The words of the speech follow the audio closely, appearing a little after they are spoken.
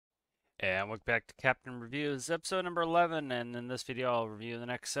And welcome back to Captain Reviews, episode number 11, and in this video I'll review the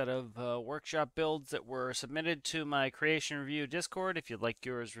next set of workshop builds that were submitted to my Creation Review Discord. If you'd like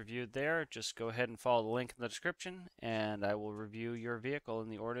yours reviewed there, just go ahead and follow the link in the description, and I will review your vehicle in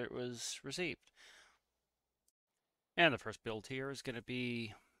the order it was received. And the first build here is going to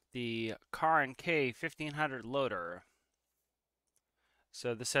be the Karm K1500 loader.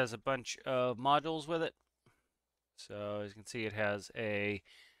 So this has a bunch of modules with it. So as you can see, it has a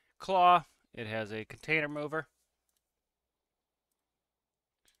claw, it has a container mover.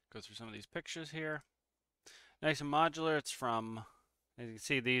 Go through some of these pictures here. Nice and modular. It's from, as you can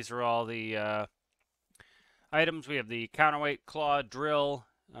see, these are all the items. We have the counterweight, claw, drill,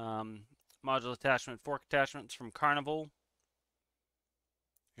 module attachment, fork attachments from Karnivool.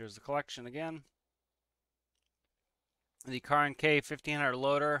 Here's the collection again. The Karm K1500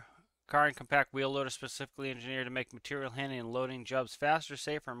 loader. Karm compact wheel loader specifically engineered to make material handling and loading jobs faster,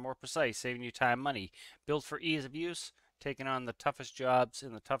 safer, and more precise, saving you time and money. Built for ease of use, taking on the toughest jobs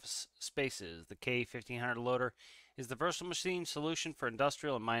in the toughest spaces. The K1500 loader is the versatile machine solution for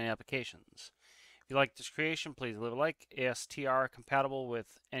industrial and mining applications. If you like this creation, please leave a like. ASTR compatible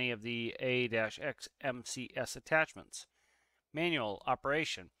with any of the A-X MCS attachments. Manual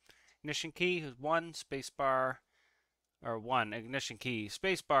operation. Ignition key is 1, spacebar. Or 1, ignition key,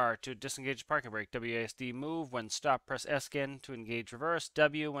 spacebar to disengage the parking brake, WASD move, when stopped press S again to engage reverse,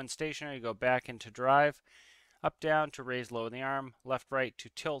 W when stationary go back into drive, up down to raise low in the arm, left right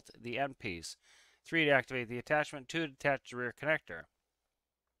to tilt the end piece, 3 to activate the attachment, 2 to attach the rear connector.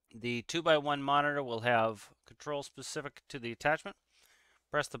 The 2x1 monitor will have control specific to the attachment.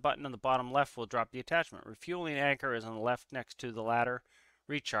 Press the button on the bottom left will drop the attachment. Refueling anchor is on the left next to the ladder,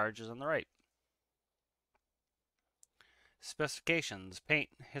 recharge is on the right. Specifications: paint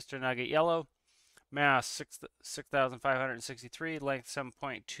Hister Nugget yellow, mass 6,563, length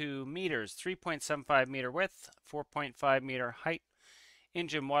 7.2 meters, 3.75 meter width, 4.5 meter height,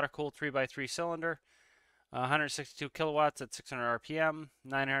 engine water cooled 3x3 cylinder, 162 kilowatts at 600 RPM,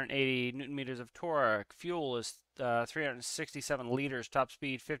 980 newton meters of torque. Fuel is 367 liters, top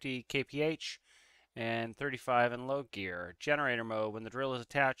speed 50 kph, and 35 in low gear. Generator mode: when the drill is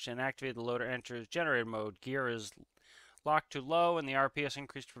attached and activated, the loader enters generator mode. Gear is locked to low and the RPS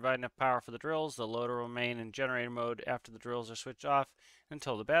increased to provide enough power for the drills. The loader will remain in generator mode after the drills are switched off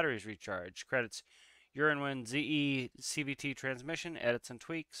until the battery is recharged. Credits Urinwind ZE CVT transmission, edits and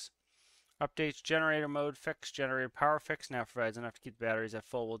tweaks. Updates: generator mode fix, generator power fix now provides enough to keep the batteries at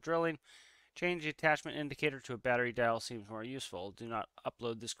full while drilling. Change the attachment indicator to a battery dial seems more useful. Do not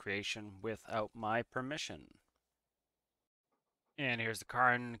upload this creation without my permission. And here's the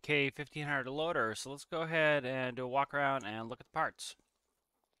Karm K1500 loader. So let's go ahead and do a walk around and look at the parts.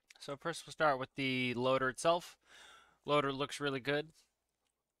 So first we'll start with the loader itself. Loader looks really good.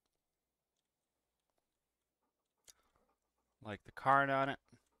 Like the card on it.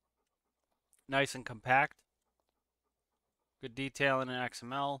 Nice and compact. Good detailing in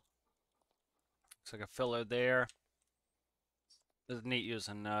XML. Looks like a filler there. This is neat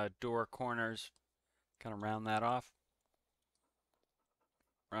using door corners. Kind of round that off.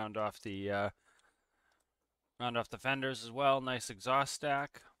 Round off the fenders as well. Nice exhaust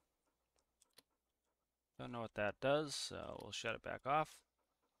stack. Don't know what that does, so we'll shut it back off.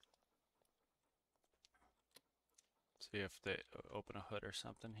 See if they open a hood or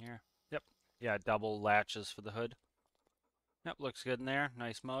something here. Yep. Yeah, double latches for the hood. Yep, looks good in there.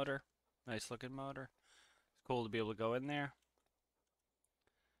 Nice motor. Nice looking motor. It's cool to be able to go in there.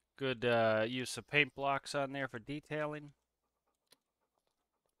 Good use of paint blocks on there for detailing.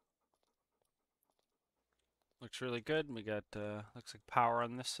 Looks really good. We got, looks like power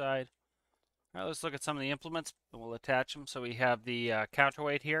on this side. All right, let's look at some of the implements, and we'll attach them. So we have the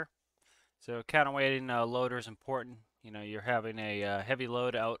counterweight here. So counterweighting loader is important. You know, you're having a heavy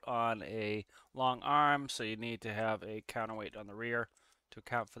load out on a long arm, so you need to have a counterweight on the rear to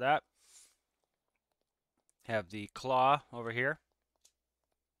account for that. Have the claw over here.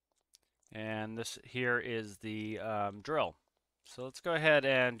 And this here is the drill. So let's go ahead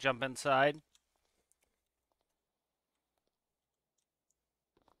and jump inside.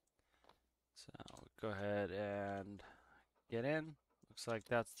 So go ahead and get in. Looks like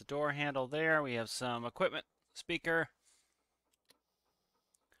that's the door handle there. We have some equipment, speaker,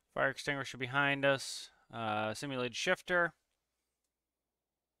 fire extinguisher behind us, simulated shifter.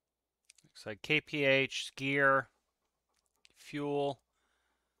 Looks like kph, gear, fuel,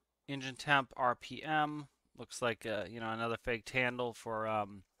 engine temp, RPM. Looks like you know, another fake handle for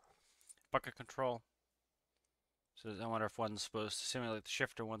bucket control. So I wonder if one's supposed to simulate the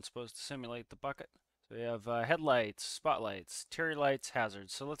shifter, one's supposed to simulate the bucket. So we have headlights, spotlights, interior lights,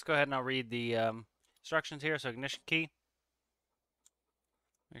 hazards. So let's go ahead and I'll read the instructions here. So ignition key.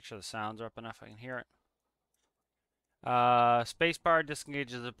 Make sure the sounds are up enough I can hear it. Spacebar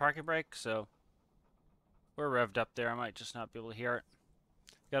disengages the parking brake, so we're revved up there. I might just not be able to hear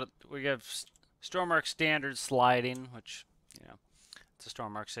it. We have Stormworks standard sliding, which, you know, it's a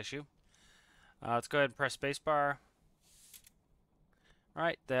Stormworks issue. Let's go ahead and press spacebar. All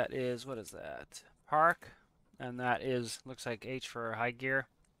right, that is, what is that? Park, and that is, looks like H for high gear.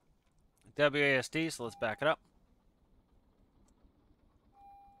 WASD, so let's back it up.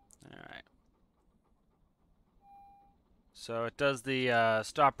 All right. So it does the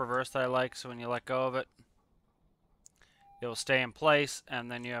stop reverse that I like, so when you let go of it, it'll stay in place, and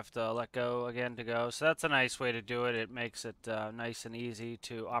then you have to let go again to go. So that's a nice way to do it. It makes it nice and easy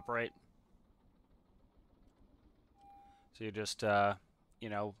to operate. So you just, you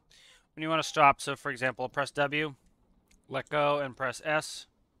know, when you want to stop, so for example, press W, let go, and press S,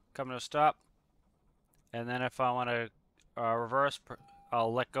 come to a stop. And then if I want to reverse,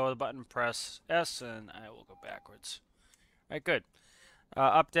 I'll let go of the button, press S, and I will go backwards. All right, good.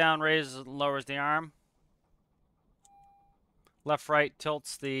 Up, down, raises and lowers the arm. Left, right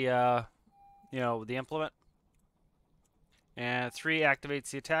tilts the, you know, the implement. And 3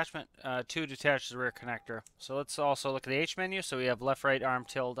 activates the attachment. 2 detaches the rear connector. So let's also look at the H menu. So we have left, right, arm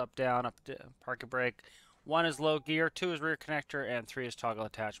tilt, up, down, parking brake. 1 is low gear, 2 is rear connector, and 3 is toggle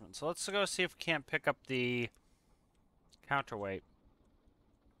attachment. So let's go see if we can't pick up the counterweight.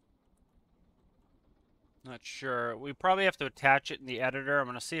 Not sure. We probably have to attach it in the editor. I'm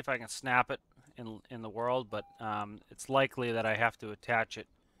going to see if I can snap it in the world, but it's likely that I have to attach it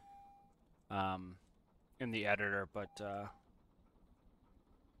in the editor, but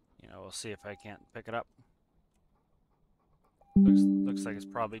you know, we'll see if I can't pick it up. Looks like it's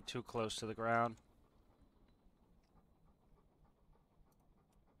probably too close to the ground.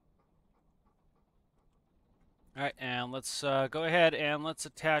 All right, and let's go ahead and let's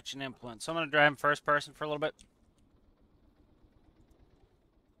attach an implement. So I'm going to drive in first person for a little bit.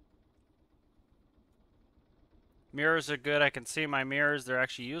 Mirrors are good. I can see my mirrors. They're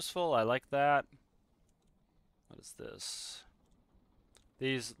actually useful. I like that. What is this?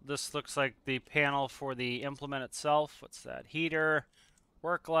 This looks like the panel for the implement itself. What's that? Heater,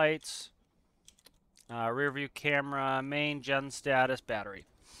 work lights, rear view camera, main, gen status, battery.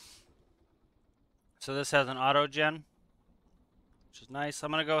 So this has an auto gen, which is nice.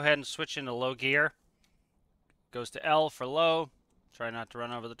 I'm going to go ahead and switch into low gear. Goes to L for low. Try not to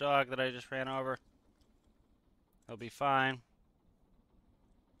run over the dog that I just ran over. He'll be fine.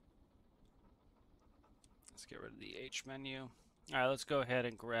 Let's get rid of the H menu. All right, let's go ahead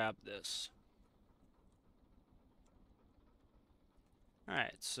and grab this. All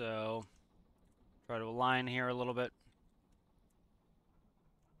right, so try to align here a little bit.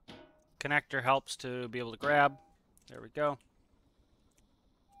 Connector helps to be able to grab. There we go.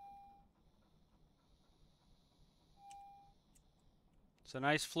 So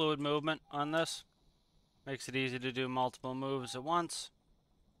nice fluid movement on this. Makes it easy to do multiple moves at once.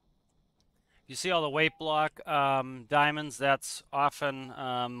 You see all the weight block diamonds. That's often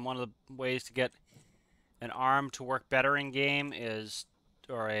one of the ways to get an arm to work better in game is,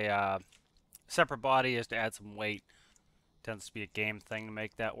 or a separate body is to add some weight. Tends to be a game thing to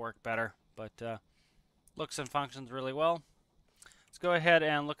make that work better, but looks and functions really well. Let's go ahead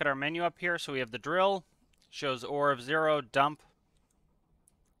and look at our menu up here. So we have the drill, shows ore of 0, dump.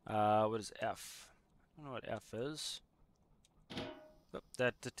 What is F? I don't know what F is. Oop,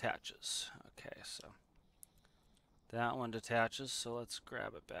 that detaches. Okay, so that one detaches, so let's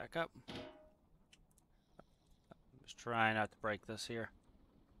grab it back up. Just trying not to break this here.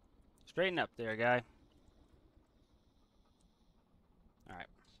 Straighten up there, guy. Alright.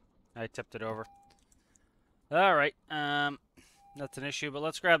 I tipped it over. Alright, that's an issue, but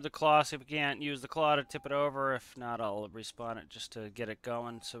let's grab the claw, see if we can't use the claw to tip it over. If not, I'll respawn it just to get it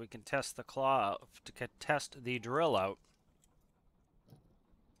going so we can test the claw out, to test the drill out.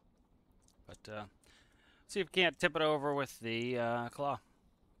 But see if we can't tip it over with the claw.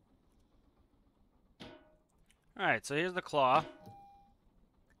 Alright, so here's the claw.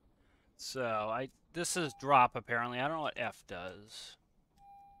 So this is drop apparently. I don't know what F does.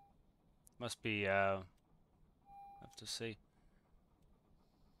 Must be have to see.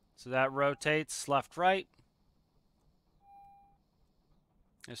 So that rotates left right.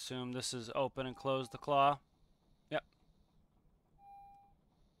 Assume this is open and close the claw. Yep.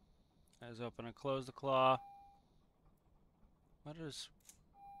 That is open and close the claw. What is...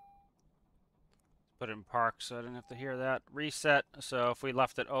 Put it in park so I didn't have to hear that. Reset. So if we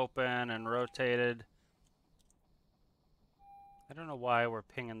left it open and rotated, I don't know why we're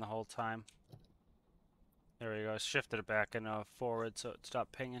pinging the whole time. There we go. I shifted it back and forward so it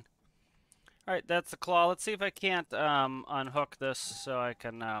stopped pinging. Alright, that's the claw. Let's see if I can't unhook this so I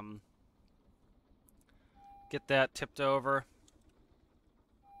can get that tipped over.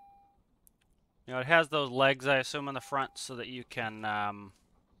 You know, it has those legs, I assume, on the front so that you can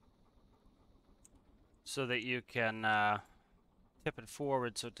tip it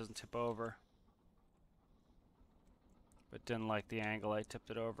forward so it doesn't tip over. But didn't like the angle I tipped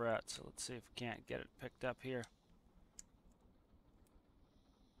it over at, so let's see if we can't get it picked up here.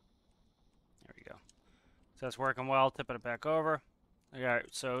 There we go. So that's working well, tipping it back over. Alright,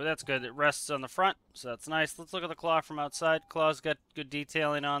 so that's good. It rests on the front, so that's nice. Let's look at the claw from outside. Claw's got good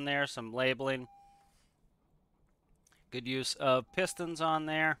detailing on there, some labeling. Good use of pistons on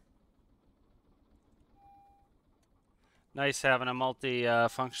there. Nice having a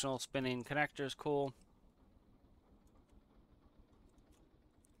multi-functional spinning connector is cool.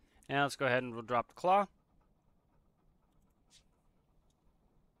 Now let's go ahead and we'll drop the claw.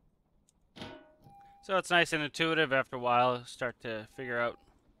 So it's nice and intuitive. After a while, start to figure out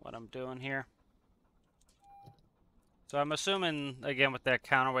what I'm doing here. So I'm assuming, again, with that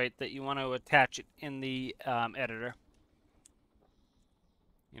counterweight, that you want to attach it in the editor.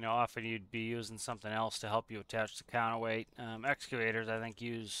 You know, often you'd be using something else to help you attach the counterweight. Excavators, I think,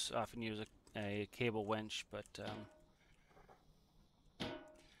 often use a cable winch, but...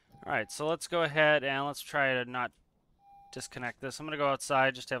 Alright, so let's go ahead and let's try to not disconnect this. I'm going to go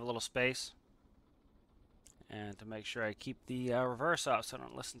outside just to have a little space. And to make sure I keep the reverse off so I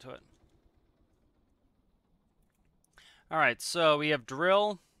don't listen to it. Alright, so we have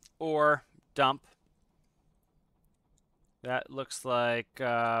drill or dump. That looks like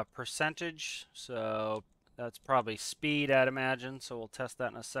percentage, so that's probably speed, I'd imagine. So we'll test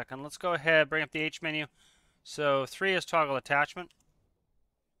that in a second. Let's go ahead, bring up the H menu. So 3 is toggle attachment.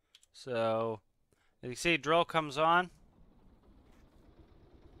 So as you see, drill comes on.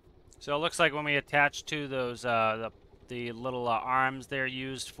 So it looks like when we attach to those the little arms, they're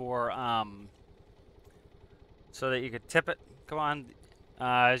used for so that you could tip it. Come on.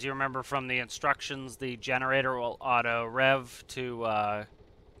 As you remember from the instructions, the generator will auto rev to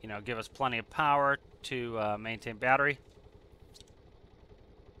you know, give us plenty of power to maintain battery.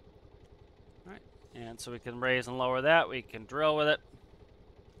 All right, and so we can raise and lower that. We can drill with it.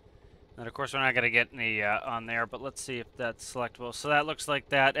 And of course, we're not going to get any on there, but let's see if that's selectable. So that looks like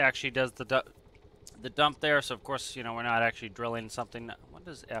that actually does the dump there. So of course, you know, we're not actually drilling something. What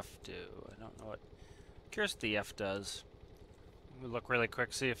does F do? I don't know what. I'm curious what the F does. Let me look really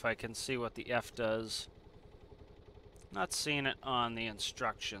quick, see if I can see what the F does. Not seeing it on the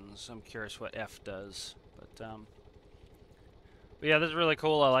instructions. I'm curious what F does. But yeah, this is really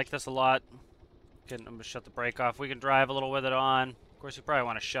cool. I like this a lot. I'm going to shut the brake off. We can drive a little with it on. Of course, you probably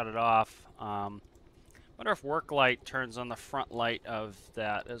want to shut it off. Wonder if work light turns on the front light of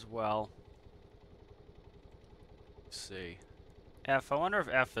that as well. Let's see. F. I wonder if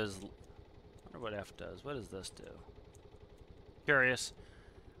F is... I wonder what F does. What does this do? Curious.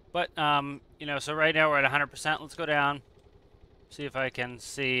 But, you know, so right now we're at 100%. Let's go down. See if I can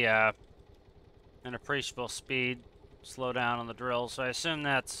see an appreciable speed. Slow down on the drill. So I assume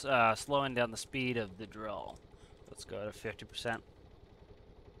that's slowing down the speed of the drill. Let's go to 50%.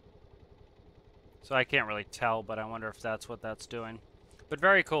 So I can't really tell, but I wonder if that's what that's doing. But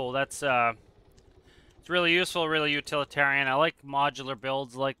very cool. That's it's really useful, really utilitarian. I like modular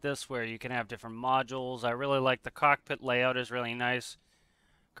builds like this where you can have different modules. I really like the cockpit layout is really nice.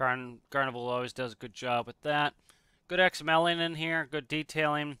 Karnivool always does a good job with that. Good XMLing in here, good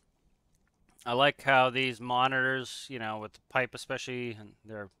detailing. I like how these monitors, you know, with the pipe especially, and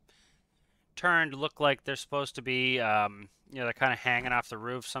they're turned, look like they're supposed to be, you know, they're kind of hanging off the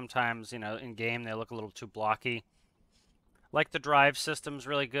roof. Sometimes, you know, in game they look a little too blocky. Like the drive system's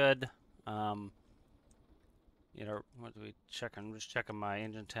really good. You know, what do we check? I'm just checking my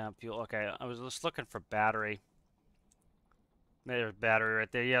engine temp fuel. Okay, I was just looking for battery. There's battery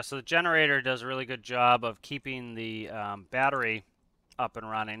right there. Yeah, so the generator does a really good job of keeping the battery up and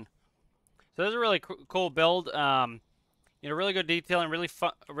running. So this is a really cool build. You know, really good detailing,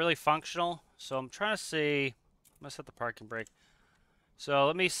 really functional. So I'm trying to see. I'm gonna set the parking brake. So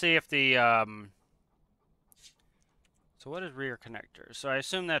let me see if the so what is rear connector? So I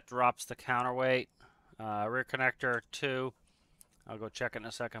assume that drops the counterweight. Rear connector 2. I'll go check it in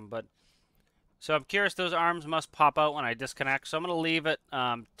a second. But so I'm curious. Those arms must pop out when I disconnect. So I'm gonna leave it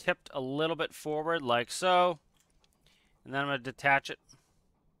tipped a little bit forward, like so, and then I'm gonna detach it.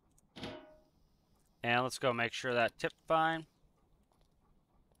 And let's go make sure that tipped fine.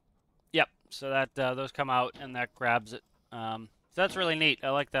 Yep, so that those come out and that grabs it. So that's really neat. I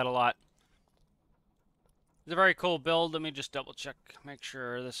like that a lot. It's a very cool build. Let me just double check, make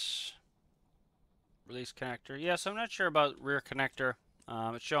sure this release connector. Yes, I'm not sure about rear connector.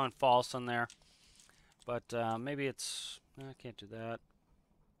 It's showing false on there, but maybe it's. I can't do that.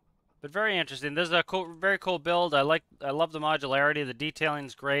 But very interesting. This is a cool, very cool build. I love the modularity. The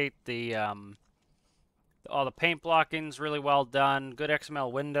detailing's great. The all the paint blocking's really well done. Good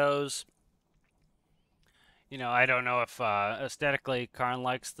XML windows. You know, I don't know if aesthetically Karn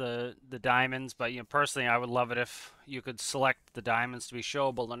likes the diamonds, but you know, personally, I would love it if you could select the diamonds to be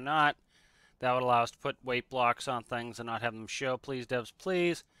showable or not. That would allow us to put weight blocks on things and not have them show. Please, devs,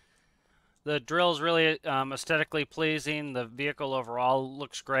 please. The drill's really aesthetically pleasing. The vehicle overall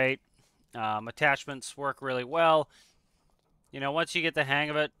looks great. Attachments work really well. You know, once you get the hang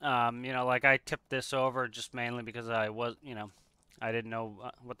of it, you know, like I tipped this over just mainly because I was, you know, I didn't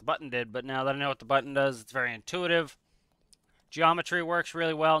know what the button did, but now that I know what the button does, it's very intuitive. Geometry works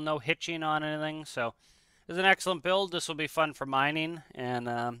really well, no hitching on anything, so it's an excellent build. This will be fun for mining,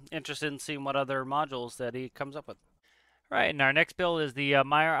 and interested in seeing what other modules that he comes up with. All right, and our next build is the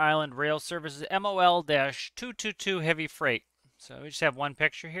Meier Island Rail Services MOL-222 Heavy Freight. So we just have one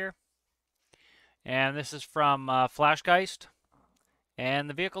picture here, and this is from Flashgeist, and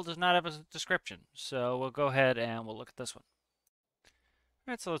the vehicle does not have a description, so we'll go ahead and we'll look at this one.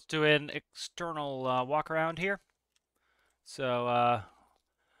 All right, so let's do an external walk around here. So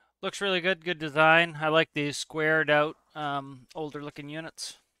looks really good, good design. I like these squared out older looking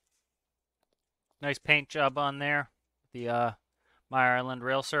units. Nice paint job on there. The Meier Island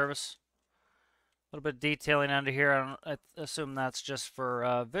Rail Service. A little bit of detailing under here. I assume that's just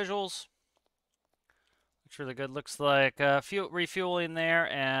for visuals. Looks really good. Looks like refueling there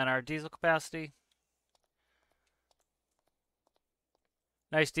and our diesel capacity.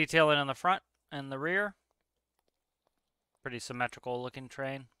 Nice detailing on the front and the rear. Pretty symmetrical looking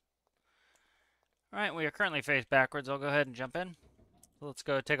train. All right, we are currently faced backwards. I'll go ahead and jump in. So let's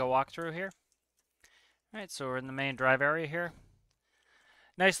go take a walk through here. All right, so we're in the main drive area here.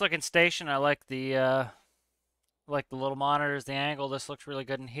 Nice looking station. I like the little monitors, the angle. This looks really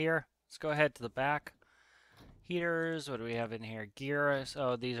good in here. Let's go ahead to the back. Heaters. What do we have in here? Gear.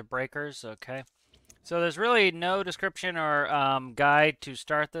 Oh, these are breakers. Okay. So there's really no description or guide to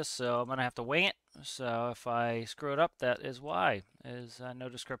start this, so I'm going to have to wing it. So if I screw it up, that is why. Is no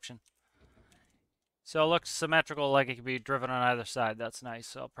description. So it looks symmetrical, like it can be driven on either side. That's nice.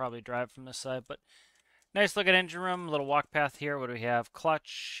 So I'll probably drive from this side. But nice looking engine room. Little walk path here. What do we have?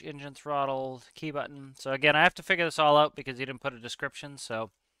 Clutch, engine throttle, key button. So again, I have to figure this all out because you didn't put a description.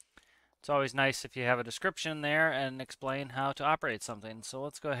 So it's always nice if you have a description there and explain how to operate something. So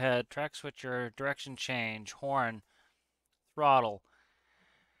let's go ahead. Track switcher, direction change, horn, throttle,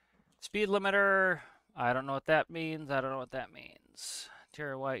 speed limiter. I don't know what that means. I don't know what that means.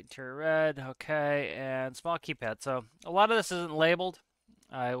 Interior white, interior red. Okay, and small keypad. So a lot of this isn't labeled.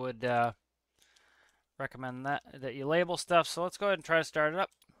 I would recommend that you label stuff. So let's go ahead and try to start it up.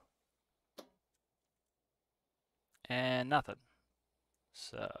 And nothing.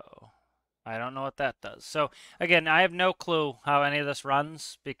 So I don't know what that does. So again, I have no clue how any of this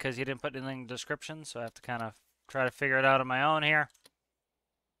runs because you didn't put anything in the description. So I have to kind of try to figure it out on my own here.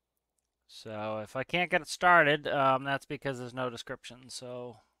 So if I can't get it started, that's because there's no description.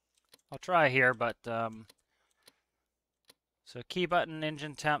 So I'll try here, but so key button,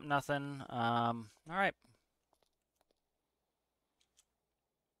 engine temp, nothing. All right.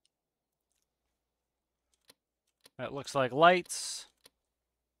 It looks like lights.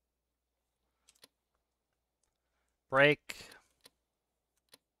 Brake,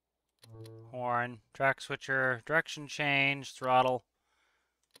 horn, track switcher, direction change, throttle.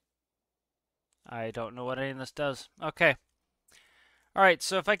 I don't know what any of this does. Okay. All right,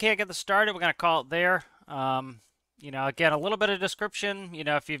 so if I can't get this started, we're going to call it there. You know, again, a little bit of description. You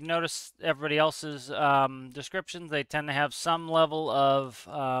know, if you've noticed everybody else's descriptions, they tend to have some level of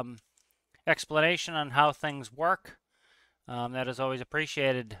explanation on how things work. That is always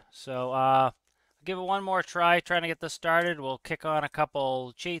appreciated. So, give it one more try trying to get this started. We'll kick on a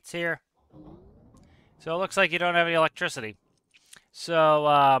couple cheats here. So it looks like you don't have any electricity. So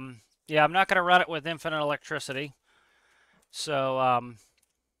yeah, I'm not going to run it with infinite electricity. So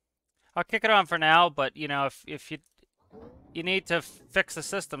I'll kick it on for now, but you know, if you need to fix the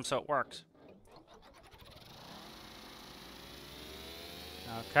system so it works.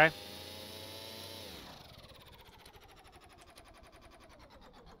 Okay.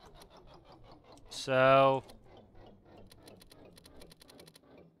 So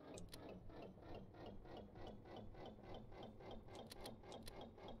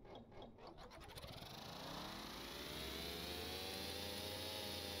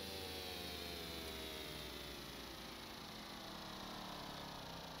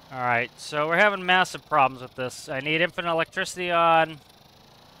Alright, so we're having massive problems with this. I need infinite electricity on.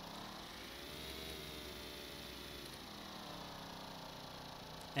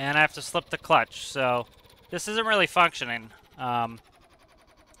 And I have to slip the clutch, so this isn't really functioning.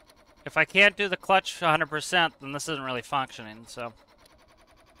 If I can't do the clutch 100%, then this isn't really functioning, so.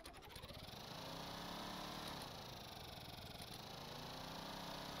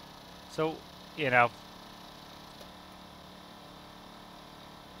 So, you know.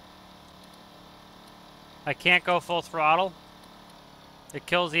 I can't go full throttle. It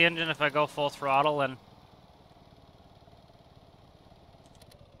kills the engine if I go full throttle, and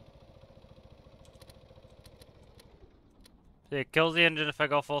it kills the engine if I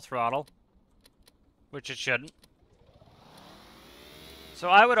go full throttle, which it shouldn't. So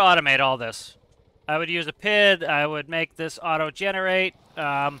I would automate all this. I would use a PID. I would make this auto-generate.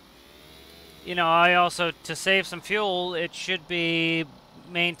 You know, I also, to save some fuel, it should be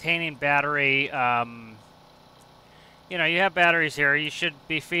maintaining battery. You know, you have batteries here. You should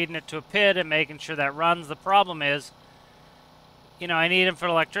be feeding it to a PID and making sure that runs. The problem is, you know, I need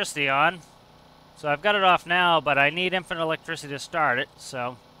infinite electricity on. So I've got it off now, but I need infinite electricity to start it.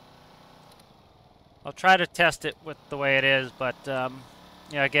 So I'll try to test it with the way it is. But,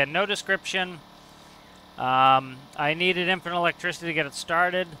 yeah, again, no description. I needed infinite electricity to get it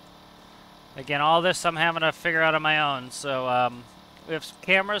started. Again, all this I'm having to figure out on my own. So we have some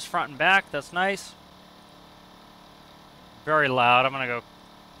cameras front and back. That's nice. Very loud. I'm going to go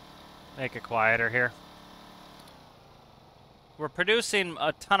make it quieter here. We're producing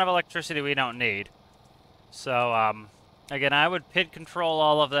a ton of electricity we don't need. So, again, I would PID control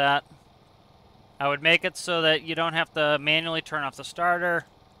all of that. I would make it so that you don't have to manually turn off the starter.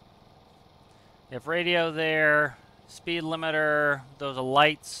 You have radio there, speed limiter, those are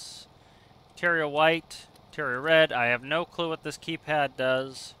lights, interior white, interior red. I have no clue what this keypad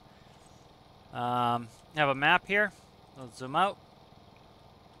does. Have a map here. Let's zoom out.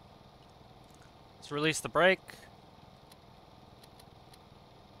 Let's release the brake.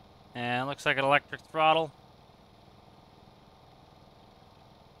 And looks like an electric throttle.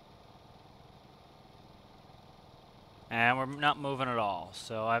 And we're not moving at all.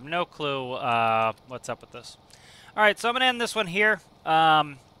 So I have no clue what's up with this. All right, so I'm going to end this one here.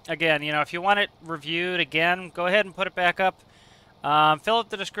 Again, you know, if you want it reviewed again, go ahead and put it back up. Fill out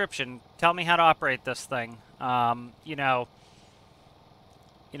the description. Tell me how to operate this thing. You know,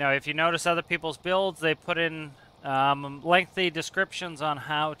 if you notice other people's builds, they put in lengthy descriptions on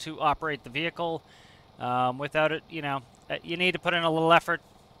how to operate the vehicle. Without it, you know, you need to put in a little effort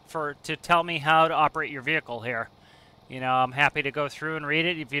to tell me how to operate your vehicle here. You know, I'm happy to go through and read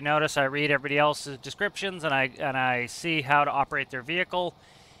it. If you notice, I read everybody else's descriptions and I see how to operate their vehicle,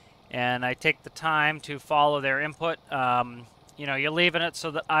 and I take the time to follow their input. You know, you're leaving it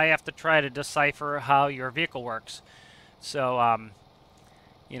so that I have to try to decipher how your vehicle works. So,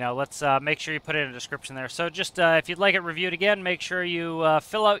 you know, let's make sure you put it in a description there. So just if you'd like it reviewed again, make sure you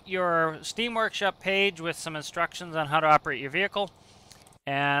fill out your Steam Workshop page with some instructions on how to operate your vehicle,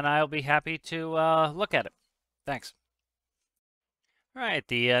 and I'll be happy to look at it. Thanks. All right,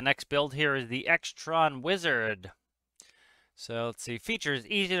 the next build here is the Extron Wizard. So let's see, features: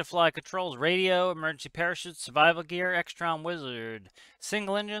 easy to fly controls, radio, emergency parachute, survival gear. Extron Wizard,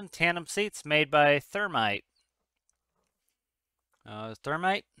 single engine, tandem seats, made by Thermite.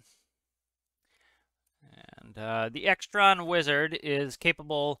 Thermite. And the Extron Wizard is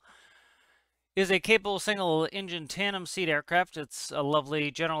a capable single-engine tandem seat aircraft. It's a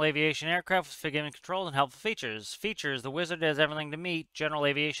lovely general aviation aircraft with forgiving controls and helpful features. Features: the Wizard has everything to meet general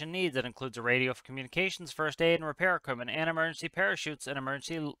aviation needs. It includes a radio for communications, first aid and repair equipment, and emergency parachutes, and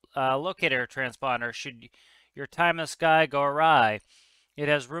emergency locator transponder should your time in the sky go awry. It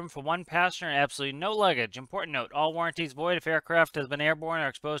has room for one passenger and absolutely no luggage. Important note: all warranties void if aircraft has been airborne or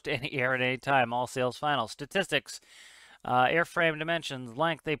exposed to any air at any time. All sales final. Statistics: airframe dimensions: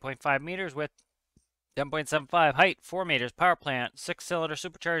 length 8.5 meters, width 10.75, height 4 meters, power plant 6-cylinder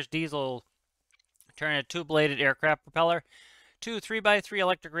supercharged diesel turning two-bladed aircraft propeller, 2 3x3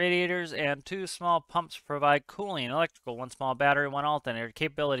 electric radiators, and 2 small pumps provide cooling. Electrical: 1 small battery, 1 alternator.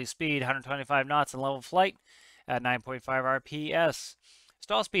 Capability: speed 125 knots and level flight at 9.5 RPS.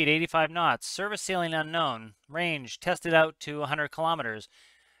 Stall speed 85 knots. Service ceiling unknown. Range tested out to 100 kilometers.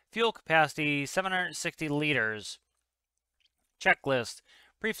 Fuel capacity 760 liters. Checklist: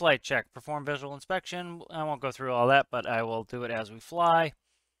 pre-flight check. Perform visual inspection. I won't go through all that, but I will do it as we fly.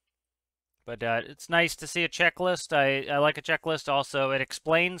 But it's nice to see a checklist. I like a checklist. Also, it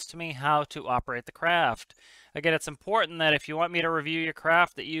explains to me how to operate the craft. Again, it's important that if you want me to review your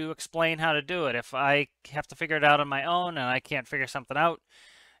craft, that you explain how to do it. If I have to figure it out on my own and I can't figure something out,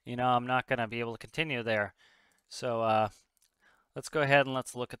 you know, I'm not going to be able to continue there. So let's go ahead and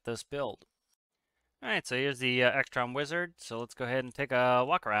let's look at this build. All right, so here's the Extron Wizard. So let's go ahead and take a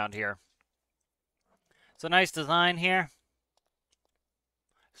walk around here. It's a nice design here.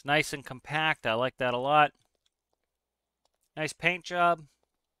 It's nice and compact. I like that a lot. Nice paint job.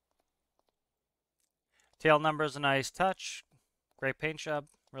 Tail number is a nice touch. Great paint job.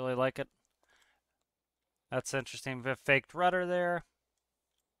 Really like it. That's interesting. Faked rudder there.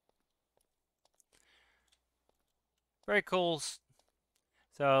 Very cool.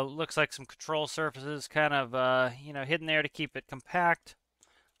 So looks like some control surfaces kind of, you know, hidden there to keep it compact.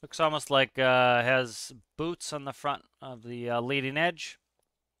 Looks almost like has boots on the front of the leading edge.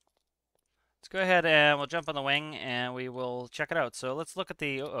 Let's go ahead and we'll jump on the wing and we will check it out. So let's look at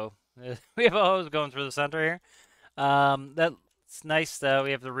the, we have a hose going through the center here. That's nice.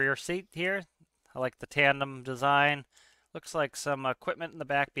 We have the rear seat here. I like the tandem design. Looks like some equipment in the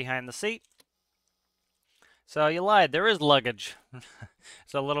back behind the seat. So you lied, there is luggage.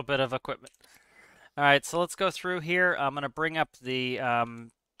 It's a little bit of equipment. All right, so let's go through here. I'm going to bring up the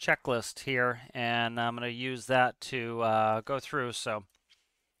checklist here, and I'm going to use that to go through. So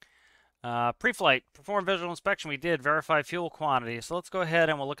pre-flight, perform visual inspection. We did verify fuel quantity. So let's go ahead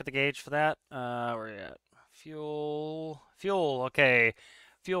and we'll look at the gauge for that. Where are you at? Fuel, okay.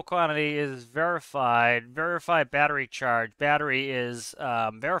 Fuel quantity is verified. Verify battery charge. Battery is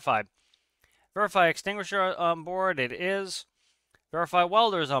verified. Verify extinguisher on board. It is. Verify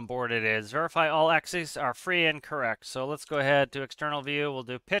welders on board. It is. Verify all axes are free and correct. So let's go ahead to external view. We'll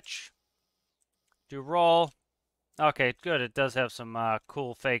do pitch. Do roll. Okay, good. It does have some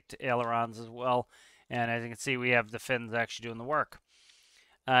cool faked ailerons as well. And as you can see, we have the fins actually doing the work.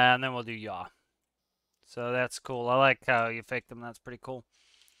 And then we'll do yaw. So that's cool. I like how you fake them. That's pretty cool.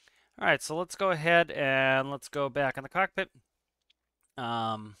 All right, so let's go ahead and let's go back in the cockpit.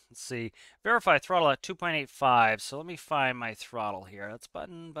 Let's see. Verify throttle at 2.85. So let me find my throttle here. That's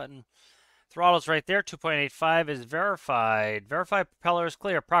button. Throttle's right there. 2.85 is verified. Verify propeller is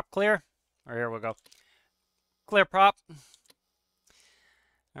clear. Prop clear. Or here we go. Clear prop.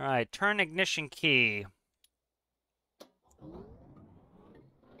 All right, turn ignition key.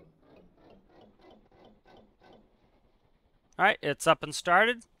 All right, it's up and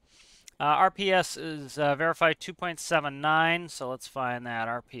started. RPS is verified 2.79, so let's find that.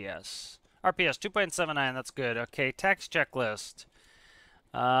 RPS 2.79, that's good. Okay, tax checklist.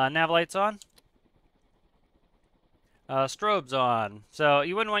 Nav lights on. Strobes on. So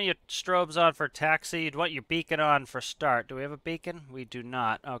you wouldn't want your strobes on for taxi. You'd want your beacon on for start. Do we have a beacon? We do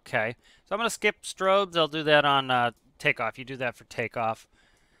not. Okay. So I'm going to skip strobes. I'll do that on takeoff. You do that for takeoff.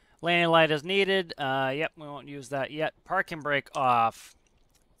 Landing light is needed. Yep, we won't use that yet. Parking brake off.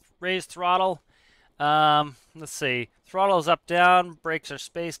 Raise throttle. Let's see. Throttle is up, down. Brakes are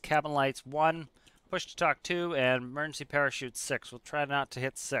space. Cabin lights 1. Push to talk 2. And emergency parachute 6. We'll try not to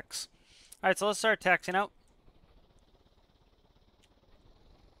hit 6. All right, so let's start taxiing out.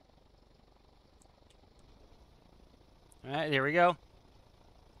 All right, here we go.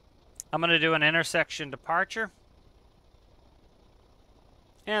 I'm going to do an intersection departure.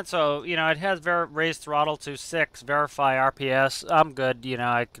 And so, you know, it has raised throttle to 6, verify RPS. I'm good, you know,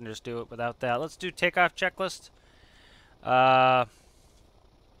 I can just do it without that. Let's do takeoff checklist.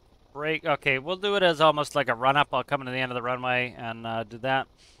 Brake, okay, we'll do it as almost like a run-up. I'll come to the end of the runway and do that.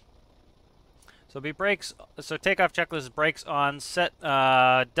 So be brakes, so takeoff checklist is brakes on, set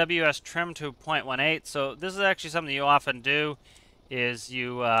WS trim to 0.18. So this is actually something you often do, is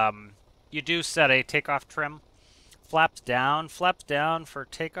you do set a takeoff trim. Flaps down for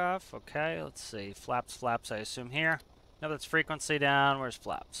takeoff. Okay, let's see. Flaps, I assume here. No, that's frequency down. Where's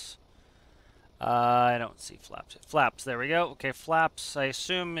flaps? I don't see flaps. Flaps, there we go. Okay, flaps, I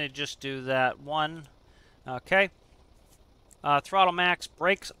assume you just do that 1. Okay. Throttle max,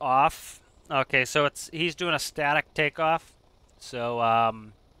 brakes off. Okay, so he's doing a static takeoff. So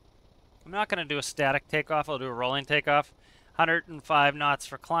I'm not going to do a static takeoff. I'll do a rolling takeoff. 105 knots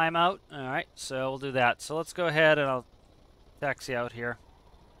for climb out. All right, so we'll do that. So let's go ahead and I'll taxi out here.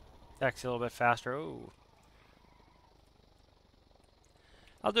 Taxi a little bit faster. Ooh.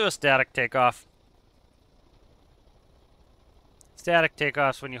 I'll do a static takeoff. Static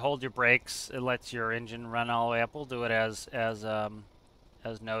takeoffs, when you hold your brakes, it lets your engine run all the way up. We'll do it as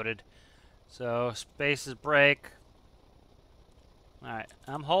noted. So space is brake. All right,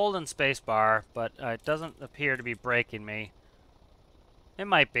 I'm holding space bar, but it doesn't appear to be braking me. It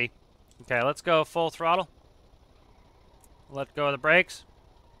might be. Okay, let's go full throttle. Let go of the brakes.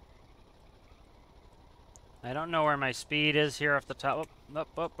 I don't know where my speed is here off the top.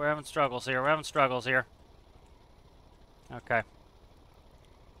 We're having struggles here. Okay.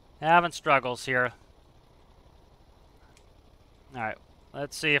 Having struggles here. Alright,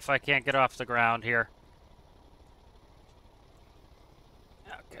 let's see if I can't get off the ground here.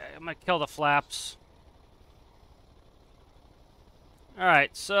 Okay, I'm gonna kill the flaps.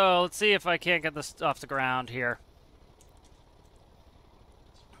 Alright, so let's see if I can't get this off the ground here.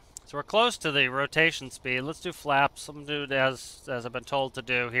 So we're close to the rotation speed. Let's do flaps. I'm gonna do it as I've been told to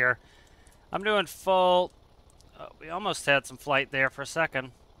do here. I'm doing full. Oh, we almost had some flight there for a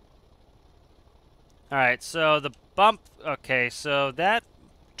second. Alright, so the bump. Okay, so that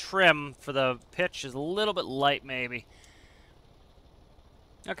trim for the pitch is a little bit light, maybe.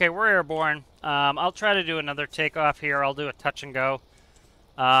 Okay, we're airborne. I'll try to do another takeoff here. I'll do a touch and go.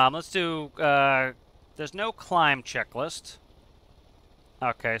 Let's do. There's no climb checklist.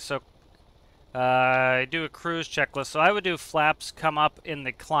 Okay, so I do a cruise checklist. So I would do flaps come up in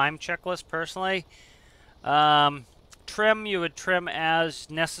the climb checklist personally. Trim, you would trim as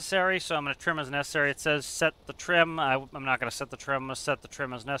necessary. So I'm going to trim as necessary. It says set the trim. I'm not going to set the trim. I'm going to set the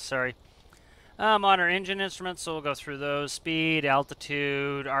trim as necessary. Monitor engine instruments, so we'll go through those. Speed,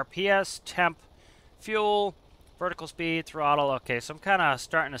 altitude, RPS, temp, fuel, vertical speed, throttle. Okay, so I'm kind of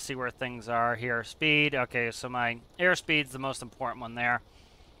starting to see where things are here. Speed, okay, so my airspeed's the most important one there.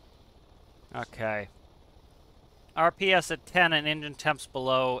 Okay. RPS at 10 and engine temps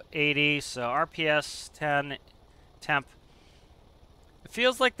below 80, so RPS 10, temp. It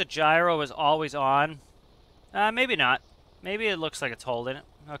feels like the gyro is always on. Maybe not. Maybe it looks like it's holding it.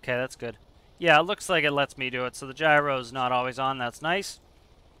 Okay, that's good. Yeah, it looks like it lets me do it, so the gyro is not always on. That's nice.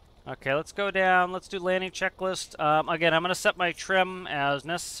 Okay, let's go down. Let's do landing checklist. Again, I'm going to set my trim as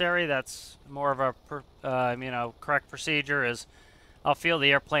necessary. That's more of a, correct procedure. Is I'll feel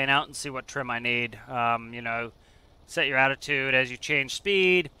the airplane out and see what trim I need. Set your attitude as you change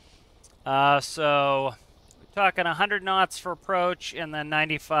speed. So we're talking 100 knots for approach, and then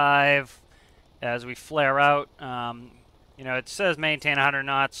 95 as we flare out. It says maintain 100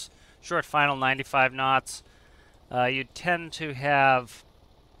 knots. Short final 95 knots. You tend to have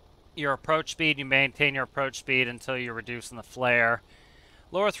your approach speed. You maintain your approach speed until you're reducing the flare.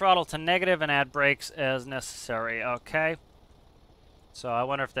 Lower throttle to negative and add brakes as necessary. Okay. So I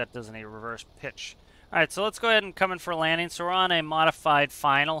wonder if that does any reverse pitch. All right, so let's go ahead and come in for landing. So we're on a modified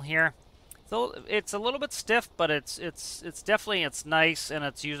final here. So it's a little bit stiff, but it's definitely nice and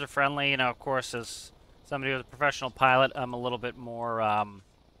it's user friendly. Of course, as somebody who's a professional pilot, I'm a little bit more.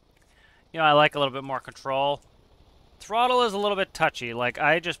 I like a little bit more control. Throttle is a little bit touchy. Like,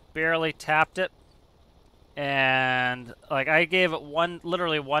 I just barely tapped it. And, like, I gave it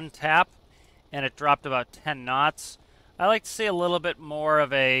literally one tap, and it dropped about 10 knots. I like to see a little bit more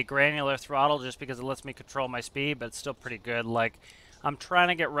of a granular throttle just because it lets me control my speed, but it's still pretty good. Like, I'm trying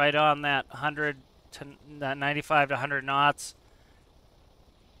to get right on that 95 to 100 knots.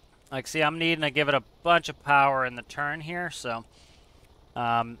 Like, see, I'm needing to give it a bunch of power in the turn here, so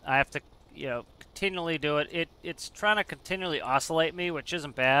I have to continually do it. It's trying to continually oscillate me, which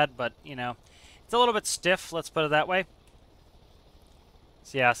isn't bad, but it's a little bit stiff, let's put it that way.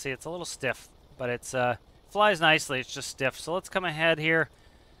 So yeah, see, it's a little stiff, but it's flies nicely. It's just stiff. So let's come ahead here.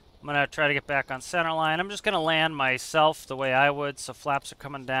 I'm gonna try to get back on center line. I'm just gonna land myself the way I would. So flaps are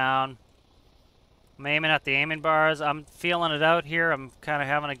coming down. I'm aiming at the aiming bars. I'm feeling it out here. I'm kind of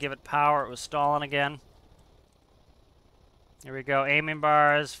having to give it power. It was stalling again. Here we go, aiming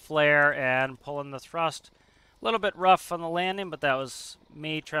bars, flare, and pulling the thrust. A little bit rough on the landing, but that was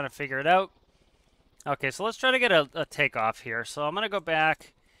me trying to figure it out. Okay, so let's try to get a takeoff here. So I'm going to go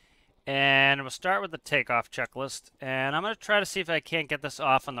back, and we'll start with the takeoff checklist. And I'm going to try to see if I can't get this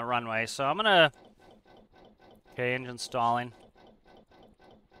off on the runway. So I'm going to... Okay, engine stalling.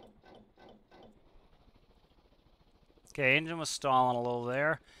 Okay, engine was stalling a little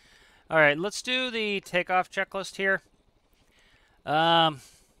there. All right, let's do the takeoff checklist here.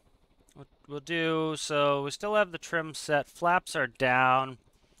 We'll do, so we still have the trim set, flaps are down,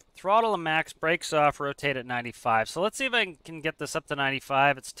 throttle and max, brakes off, rotate at 95. So let's see if I can get this up to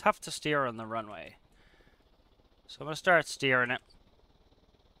 95. It's tough to steer on the runway. So I'm going to start steering it.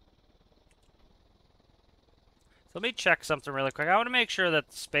 So let me check something really quick. I want to make sure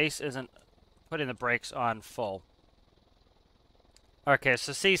that space isn't putting the brakes on full. Okay,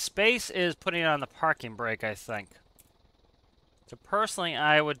 so see, space is putting on the parking brake, I think. So personally,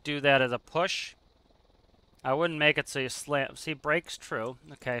 I would do that as a push. I wouldn't make it so you slam. See, brakes, true.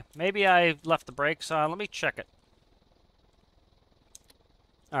 Okay, maybe I left the brakes on. Let me check it.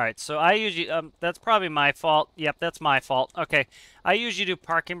 All right, so I usually, that's probably my fault. Yep, that's my fault. Okay, I usually do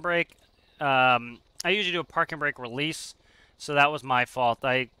parking brake. I usually do a parking brake release. So that was my fault.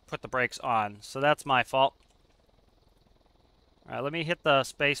 I put the brakes on. So that's my fault. All right, let me hit the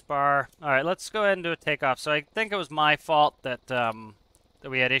space bar. All right, let's go ahead and do a takeoff. So I think it was my fault that that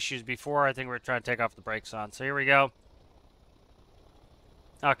we had issues before. I think we were trying to take off the brakes on. So here we go.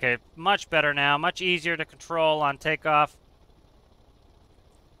 Okay, much better now. Much easier to control on takeoff.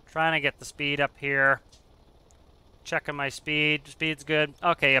 Trying to get the speed up here. Checking my speed. Speed's good.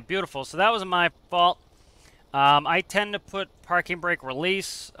 Okay, yeah, beautiful. So that was my fault. I tend to put parking brake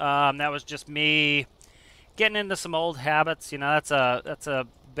release. That was just me getting into some old habits. You know, that's a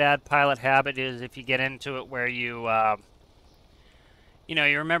bad pilot habit, is if you get into it where you you know,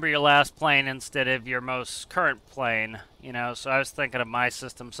 you remember your last plane instead of your most current plane, you know. So I was thinking of my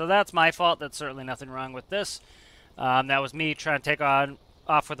system. So that's my fault. That's certainly nothing wrong with this. That was me trying to take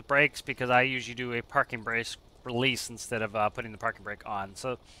off with the brakes, because I usually do a parking brake release instead of putting the parking brake on.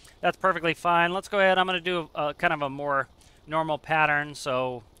 So that's perfectly fine. Let's go ahead. I'm going to do kind of a more normal pattern.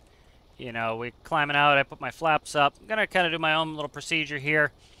 So, you know, we climbing out. I put my flaps up. I'm going to kind of do my own little procedure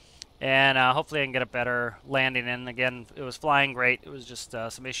here. And hopefully I can get a better landing in. Again, it was flying great. It was just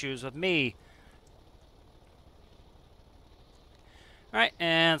some issues with me. All right,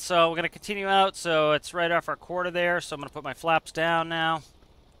 and so we're going to continue out. So it's right off our quarter there. So I'm going to put my flaps down now.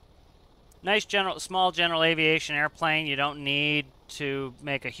 Nice small general aviation airplane. You don't need to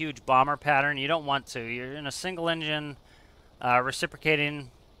make a huge bomber pattern. You don't want to. You're in a single engine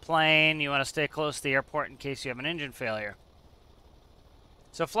reciprocating plane. You want to stay close to the airport in case you have an engine failure.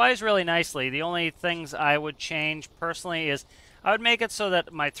 So it flies really nicely. The only things I would change personally is I would make it so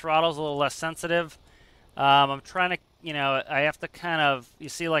that my throttle's a little less sensitive. I'm trying to, you know, I have to kind of, you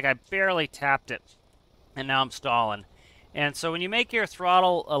see, like I barely tapped it, and now I'm stalling. And so when you make your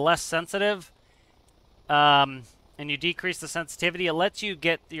throttle less sensitive, and you decrease the sensitivity, it lets you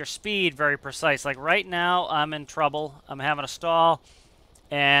get your speed very precise. Like right now, I'm in trouble. I'm having a stall,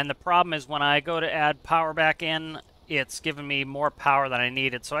 and the problem is when I go to add power back in, it's giving me more power than I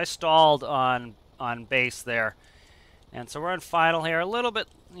needed. So I stalled on base there. And so we're in final here. A little bit,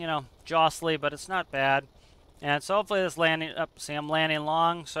 you know, jostly, but it's not bad. And so hopefully this landing up. See, I'm landing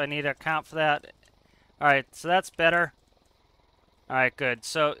long, so I need to account for that. All right, so that's better. All right, good.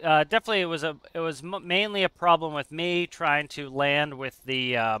 So definitely it was mainly a problem with me trying to land with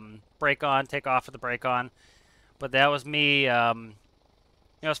the brake on, take off with the brake on. But that was me. You know,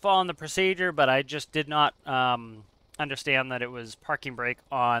 I was following the procedure, but I just did not understand that it was parking brake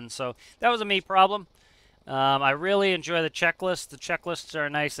on. So that was a me problem. I really enjoy the checklist. The checklists are a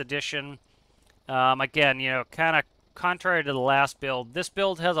nice addition. Again, you know, kind of contrary to the last build, this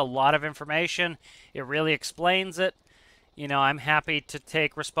build has a lot of information. It really explains it. You know, I'm happy to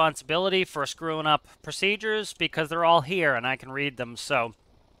take responsibility for screwing up procedures because they're all here and I can read them. So,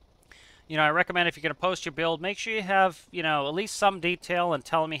 you know, I recommend if you're going to post your build, make sure you have, you know, at least some detail and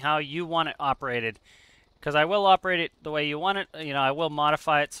tell me how you want it operated. Because I will operate it the way you want it. You know, I will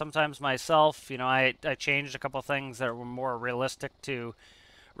modify it sometimes myself. You know, I changed a couple things that were more realistic to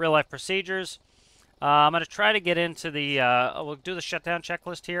real-life procedures. I'm going to try to get into the, we'll do the shutdown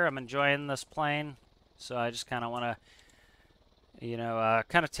checklist here. I'm enjoying this plane. So I just kind of want to, you know,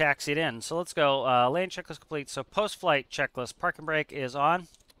 kind of taxi it in. So let's go. Lane checklist complete. So post-flight checklist. Parking brake is on.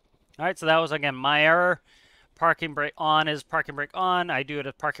 All right, so that was, again, my error. Parking brake on is parking brake on. I do it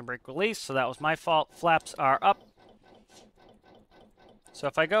at parking brake release, so that was my fault. Flaps are up. So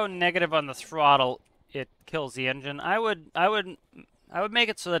if I go negative on the throttle, it kills the engine. I would make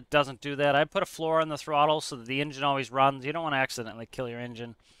it so that it doesn't do that. I'd put a floor on the throttle so that the engine always runs. You don't want to accidentally kill your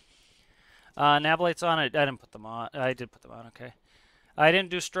engine. Nav lights on. I didn't put them on. I did put them on. Okay. I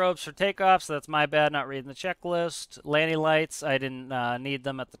didn't do strobes for takeoff, so that's my bad, not reading the checklist. Landing lights, I didn't need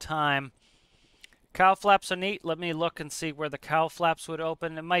them at the time. Cowl flaps are neat. Let me look and see where the cowl flaps would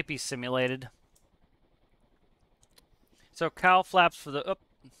open. It might be simulated. So cowl flaps for the...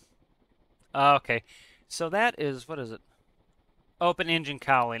 okay. So that is... What is it? Open engine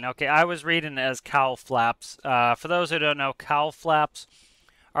cowling. Okay, I was reading it as cowl flaps. For those who don't know, cowl flaps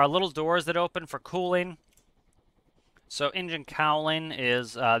are little doors that open for cooling. So engine cowling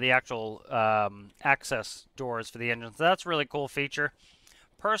is the actual access doors for the engine. So that's a really cool feature.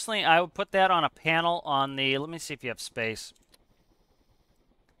 Personally, I would put that on a panel on the... Let me see if you have space.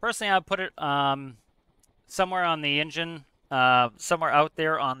 Personally, I would put it somewhere on the engine, somewhere out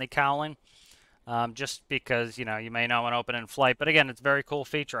there on the cowling, just because, you know, you may not want to open it in flight. But again, it's a very cool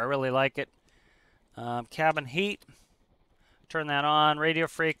feature. I really like it. Cabin heat. Turn that on. Radio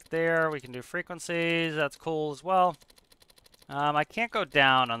freak there. We can do frequencies. That's cool as well. I can't go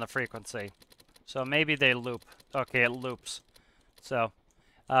down on the frequency. So maybe they loop. Okay, it loops. So...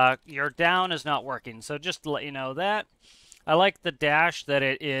 your down is not working, so just to let you know that. I like the dash that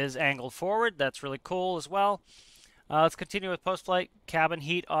it is angled forward. That's really cool as well. Let's continue with post-flight. Cabin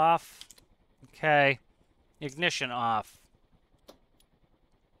heat off. Okay. Ignition off.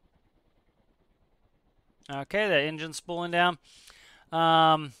 Okay, the engine's spooling down.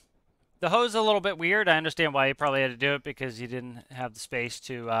 The hose is a little bit weird. I understand why you probably had to do it because you didn't have the space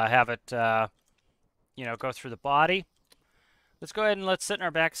to have it, go through the body. Let's go ahead and let's sit in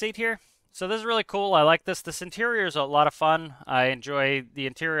our back seat here. So this is really cool. I like this. This interior is a lot of fun. I enjoy the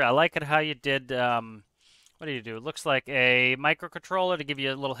interior. I like it how you did, what do you do? It looks like a microcontroller to give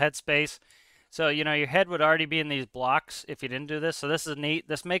you a little headspace. So, your head would already be in these blocks if you didn't do this. So this is neat.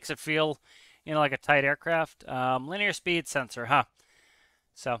 This makes it feel, like a tight aircraft. Linear speed sensor, huh?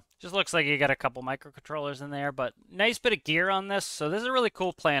 So just looks like you got a couple microcontrollers in there, but nice bit of gear on this. So this is a really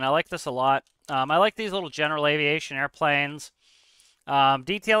cool plane. I like this a lot. I like these little general aviation airplanes.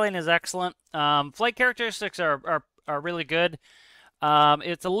 Detailing is excellent. Flight characteristics are really good.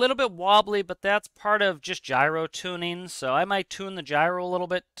 It's a little bit wobbly, but that's part of just gyro tuning. So I might tune the gyro a little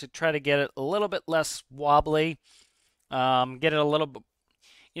bit to try to get it a little bit less wobbly. Get it a little bit,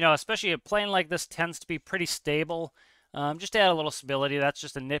 especially a plane like this tends to be pretty stable. Just to add a little stability. That's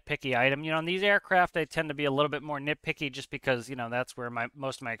just a nitpicky item. On these aircraft, I tend to be a little bit more nitpicky just because, that's where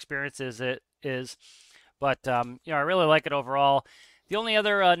most of my experience is. But, I really like it overall. The only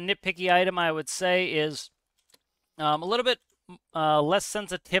other nitpicky item I would say is a little bit less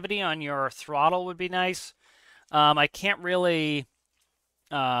sensitivity on your throttle would be nice. I can't really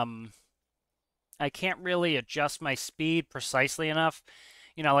adjust my speed precisely enough.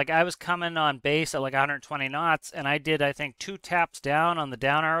 Like I was coming on base at like 120 knots, and I did, I think, 2 taps down on the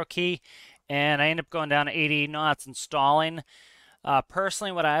down arrow key, and I ended up going down to 80 knots and stalling.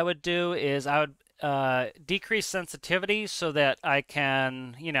 Personally, what I would do is I would decrease sensitivity so that I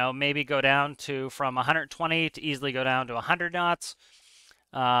can, maybe go down to from 120 to easily go down to 100 knots.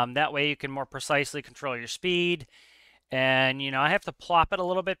 That way you can more precisely control your speed. And, I have to plop it a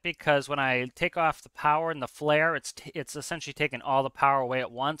little bit because when I take off the power and the flare, it's essentially taking all the power away at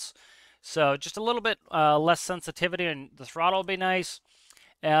once. So just a little bit less sensitivity and the throttle will be nice.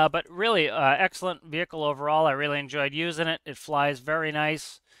 But really, excellent vehicle overall. I really enjoyed using it. It flies very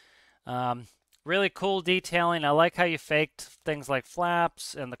nice. Really cool detailing. I like how you faked things like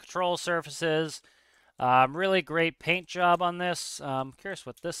flaps and the control surfaces. Really great paint job on this. I'm curious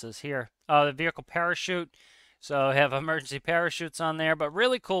what this is here. Oh, the vehicle parachute. So I have emergency parachutes on there, but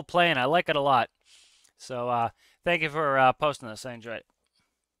really cool plane. I like it a lot. So thank you for posting this. I enjoyed it.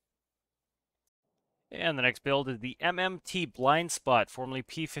 And the next build is the MMT Blindspot, formerly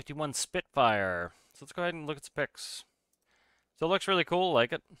P-51 Spitfire. So let's go ahead and look at some pics. So it looks really cool.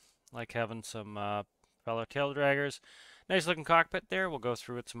 Like it. Like having some propeller tail draggers. Nice looking cockpit there. We'll go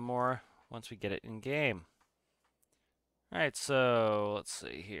through it some more once we get it in game. Alright, so let's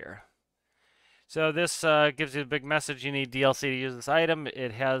see here. So this gives you a big message. You need DLC to use this item.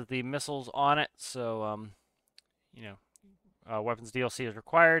 It has the missiles on it, so weapons DLC is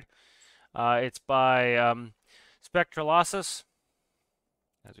required. It's by Spectrolosus,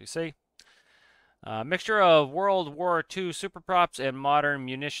 as we see. Mixture of World War II super props and modern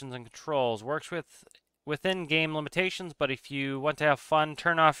munitions and controls. Works within game limitations, but if you want to have fun,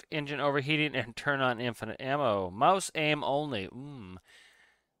 turn off engine overheating and turn on infinite ammo. Mouse aim only.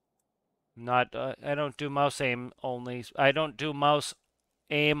 I don't do mouse aim only. I don't do mouse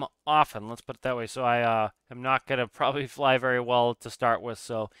aim often, let's put it that way. So I am not going to probably fly very well to start with.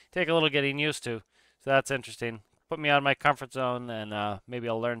 So take a little getting used to. So that's interesting. Put me out of my comfort zone and maybe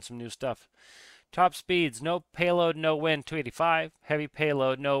I'll learn some new stuff. Top speeds, no payload, no wind, 285. Heavy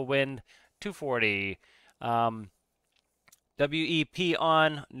payload, no wind, 240. WEP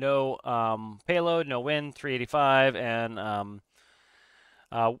on, no payload, no wind, 385. And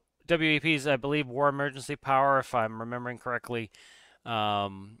WEP's, I believe, war emergency power, if I'm remembering correctly.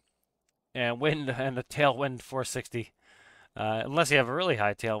 And wind and the tailwind 460. Unless you have a really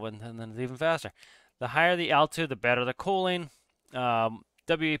high tailwind, and then it's even faster. The higher the altitude, the better the cooling.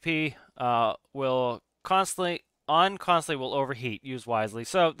 WEP will constantly will overheat. Use wisely.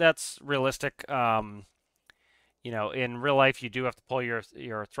 So that's realistic. In real life, you do have to pull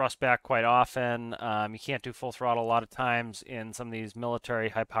your thrust back quite often. You can't do full throttle a lot of times. In some of these military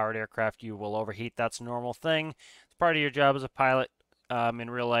high-powered aircraft, you will overheat. That's a normal thing. It's part of your job as a pilot in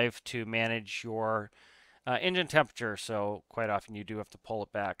real life to manage your engine temperature. So quite often you do have to pull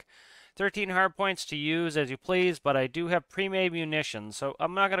it back. 13 hard points to use as you please, but I do have pre-made munitions. So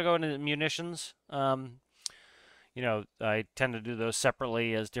I'm not going to go into the munitions. I tend to do those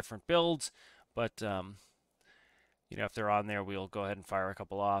separately as different builds, but if they're on there, we'll go ahead and fire a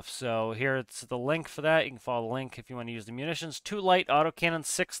couple off. So here it's the link for that. You can follow the link if you want to use the munitions. 2 light autocannons,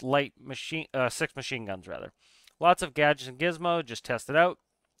 6 machine guns rather. Lots of gadgets and gizmo, just test it out.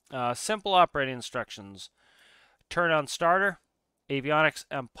 Simple operating instructions. Turn on starter, avionics,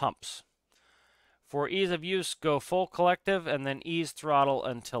 and pumps. For ease of use, go full collective and then ease throttle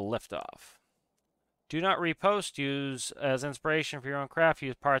until liftoff. Do not repost, use as inspiration for your own craft,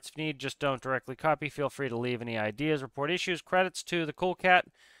 use parts if need, just don't directly copy. Feel free to leave any ideas, report issues. Credits to the Cool Cat,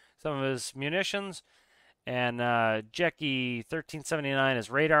 some of his munitions, and Jackie 1379 is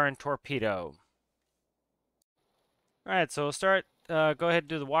radar and torpedo. Alright, so we'll start, go ahead and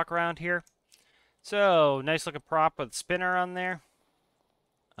do the walk around here. So, nice looking prop with spinner on there.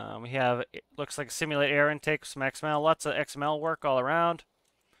 We have, it looks like a simulated air intake, some XML, lots of XML work all around.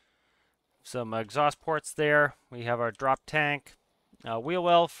 Some exhaust ports there. We have our drop tank. Wheel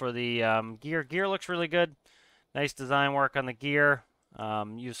well for the gear. Gear looks really good. Nice design work on the gear.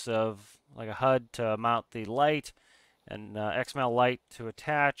 Use of like a HUD to mount the light and XML light to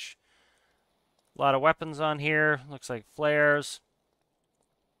attach. A lot of weapons on here. Looks like flares.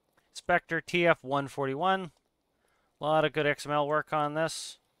 Spectre TF-141. A lot of good XML work on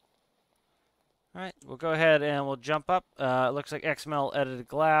this. Alright, we'll go ahead and we'll jump up. It looks like XML edited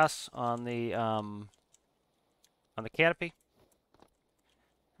glass on the canopy.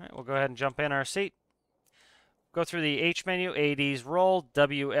 Alright, we'll go ahead and jump in our seat. Go through the H menu. AD's roll.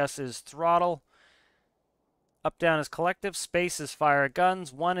 WS is throttle. Up down is collective. Space is fire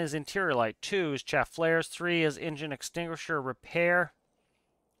guns. 1 is interior light. 2 is chaff flares. 3 is engine extinguisher repair.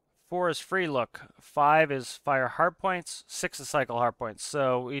 4 is free look. 5 is fire hardpoints. 6 is cycle hardpoints.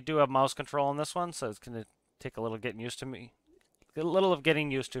 So we do have mouse control on this one, so it's going to take a little getting used to me. A little of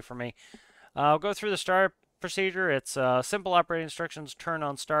getting used to for me. I'll go through the start procedure. It's simple operating instructions, turn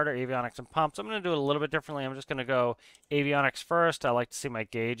on starter, avionics, and pumps. I'm going to do it a little bit differently. I'm just going to go avionics first. I like to see my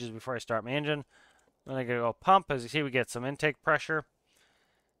gauges before I start my engine. Then I'm going to go pump. As you see, we get some intake pressure.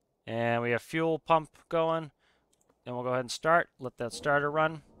 And we have fuel pump going. Then we'll go ahead and start. Let that starter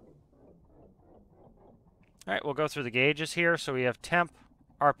run. Alright, we'll go through the gauges here. So we have temp,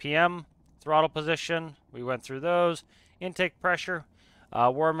 RPM, throttle position. We went through those. Intake pressure.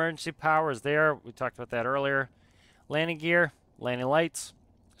 War emergency power is there. We talked about that earlier. Landing gear, landing lights.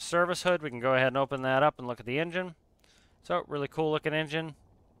 Service hood, we can go ahead and open that up and look at the engine. So, really cool looking engine.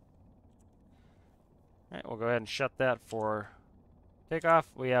 Alright, we'll go ahead and shut that for takeoff.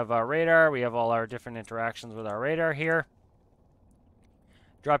 We have our radar. We have all our different interactions with our radar here.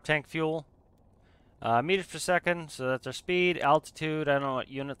 Drop tank fuel. Meters per second, so that's our speed. Altitude, I don't know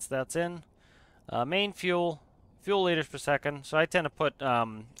what units that's in. Main fuel, fuel liters per second. So I tend to put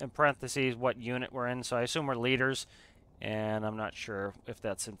in parentheses what unit we're in, so I assume we're liters, and I'm not sure if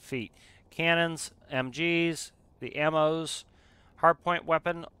that's in feet. Cannons, MGs, the ammos, hardpoint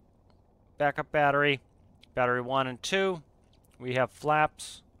weapon, backup battery, battery 1 and 2. We have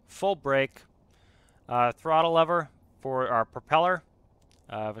flaps, full brake, throttle lever for our propeller.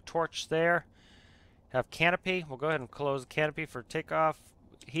 I have a torch there. Have canopy. We'll go ahead and close the canopy for takeoff.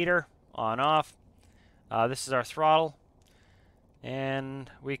 Heater, on, off. This is our throttle.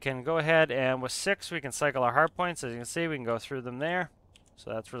 And we can go ahead and with 6 we can cycle our hardpoints. As you can see, we can go through them there. So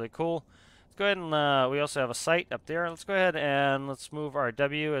that's really cool. Let's go ahead and we also have a sight up there. Let's go ahead and let's move our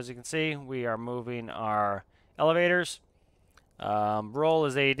W. As you can see, we are moving our elevators. Roll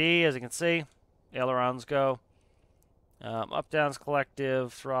is AD, as you can see. Ailerons go. Up, down's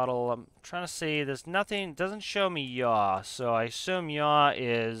collective, throttle. I'm trying to see. There's nothing. Doesn't show me yaw, so I assume yaw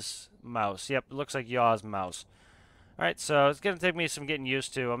is mouse. Yep, it looks like yaw is mouse. Alright, so it's going to take me some getting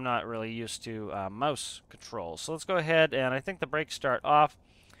used to. I'm not really used to mouse control. So let's go ahead, and I think the brakes start off.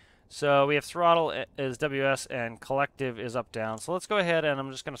 So we have throttle is WS, and collective is up, down. So let's go ahead, and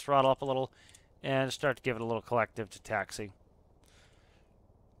I'm just going to throttle up a little, and start to give it a little collective to taxi.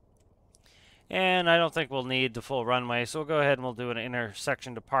 And I don't think we'll need the full runway, so we'll go ahead and we'll do an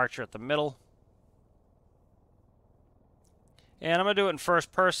intersection departure at the middle. And I'm going to do it in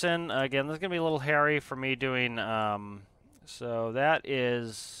first person. Again, this is going to be a little hairy for me doing, so that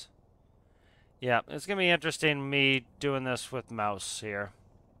is, yeah, it's going to be interesting me doing this with mouse here.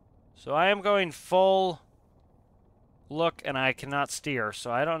 So I am going full look, and I cannot steer,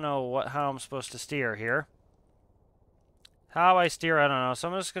 so I don't know how I'm supposed to steer here. How I steer, I don't know. So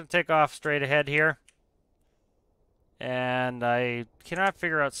I'm just going to take off straight ahead here. And I cannot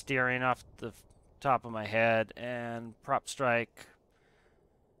figure out steering off the top of my head. And prop strike.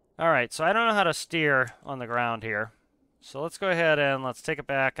 Alright, so I don't know how to steer on the ground here. So let's go ahead and let's take it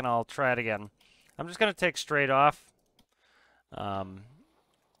back and I'll try it again. I'm just going to take straight off.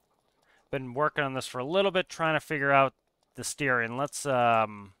 Been working on this for a little bit, trying to figure out the steering.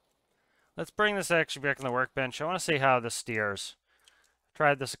 Let's bring this actually back on the workbench. I want to see how this steers.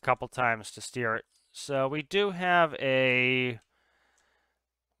 Tried this a couple times to steer it. So we do have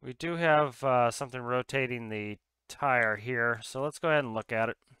something rotating the tire here. So let's go ahead and look at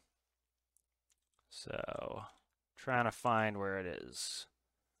it. So trying to find where it is.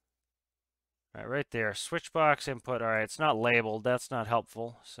 All right, right there, switchbox input. All right, it's not labeled. That's not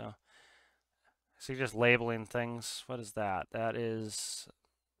helpful. So see, just labeling things. What is that? That is,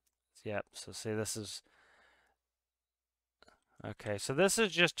 yep. So see, this is, okay. So this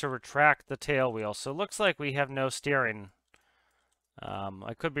is just to retract the tail wheel. So it looks like we have no steering.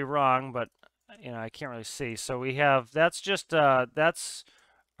 I could be wrong, but you know, I can't really see. So we have, that's just, that's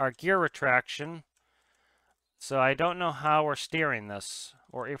our gear retraction. So I don't know how we're steering this,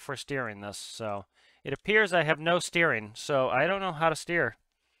 or if we're steering this. So it appears I have no steering, so I don't know how to steer.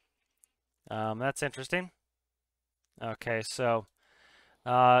 That's interesting. Okay, so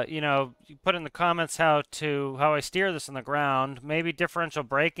you know, you put in the comments how I steer this on the ground. Maybe differential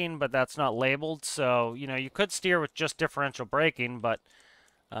braking, but that's not labeled. So you know, you could steer with just differential braking, but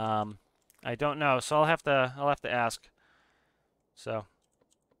I don't know. So I'll have to ask. So.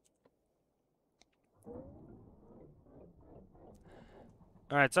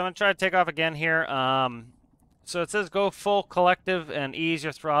 All right, so I'm going to try to take off again here. So it says go full collective and ease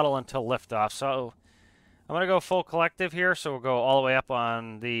your throttle until liftoff. So I'm going to go full collective here. So we'll go all the way up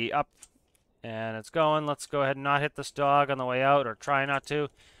on the up. And it's going. Let's go ahead and not hit this dog on the way out, or try not to.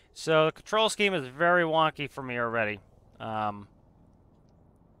 So the control scheme is very wonky for me already.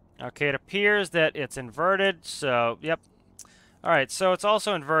 Okay, it appears that it's inverted. So, yep. All right, so it's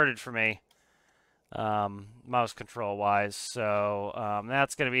also inverted for me. Mouse control wise, so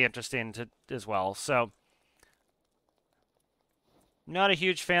that's going to be interesting as well. So not a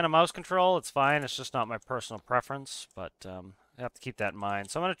huge fan of mouse control. It's fine, it's just not my personal preference, but I have to keep that in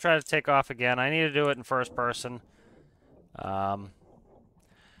mind. So I'm going to try to take off again. I need to do it in first person. All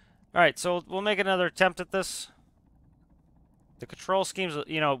right, so we'll make another attempt at this. The control schemes,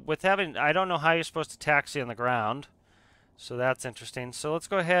 you know, with having, I don't know how you're supposed to taxi on the ground. So that's interesting. So let's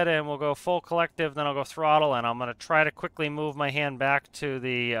go ahead and we'll go full collective, then I'll go throttle, and I'm going to try to quickly move my hand back to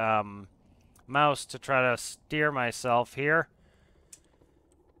the mouse to try to steer myself here.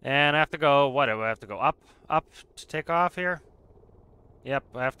 And I have to go, what do I have to go up to take off here? Yep,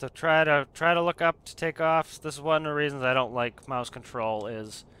 I have to try to look up to take off. This is one of the reasons I don't like mouse control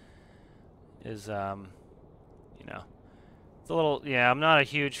is you know, it's a little, yeah, I'm not a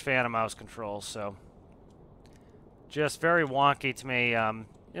huge fan of mouse control, so just very wonky to me.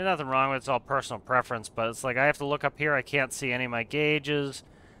 There's nothing wrong with it. It's all personal preference, but it's like I have to look up here. I can't see any of my gauges.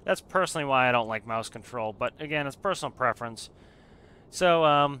 That's personally why I don't like mouse control, but again, it's personal preference.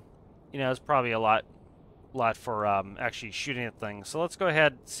 So, you know, it's probably a lot for actually shooting at things. So let's go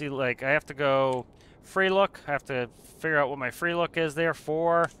ahead and see, like, I have to go free look. I have to figure out what my free look is there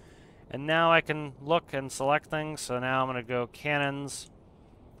for, and now I can look and select things. So now I'm going to go cannons.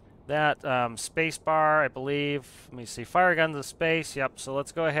 That space bar, I believe. Let me see. Fire guns of space. Yep. So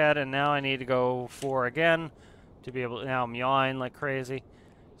let's go ahead, and now I need to go 4 again to be able to. Now I'm yawing like crazy.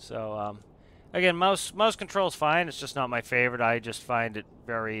 So again, mouse control is fine. It's just not my favorite. I just find it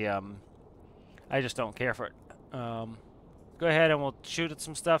very. I just don't care for it. Go ahead and we'll shoot at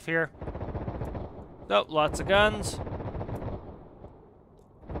some stuff here. Oh, lots of guns.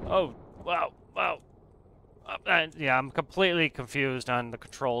 Oh, wow, wow. Yeah, I'm completely confused on the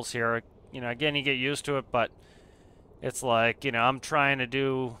controls here. You know, again, you get used to it, but it's like, you know, I'm trying to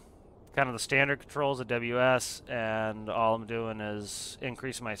do kind of the standard controls of WS, and all I'm doing is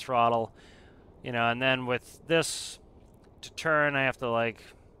increase my throttle. You know, and then with this to turn, I have to, like,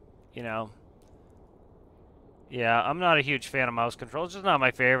 you know, yeah, I'm not a huge fan of mouse control. It's just not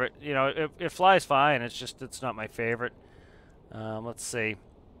my favorite. You know, it flies fine. It's just, it's not my favorite. Let's see.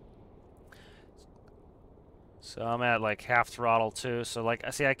 So I'm at like half throttle too. So like,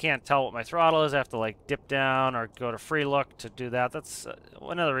 see, I can't tell what my throttle is. I have to like dip down or go to free look to do that. That's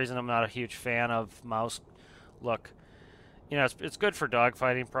another reason I'm not a huge fan of mouse look. You know, it's good for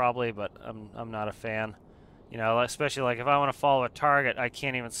dogfighting probably, but I'm not a fan. You know, especially like if I want to follow a target, I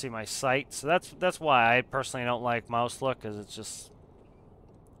can't even see my sight. So that's why I personally don't like mouse look, because it's just,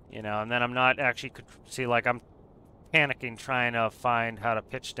 you know, and then I'm not actually, see, like I'm panicking trying to find how to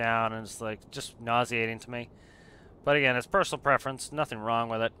pitch down, and it's like just nauseating to me. But again, it's personal preference. Nothing wrong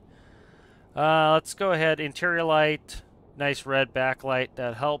with it. Let's go ahead. Interior light. Nice red backlight.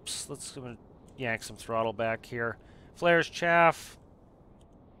 That helps. Let's yank some throttle back here. Flares chaff.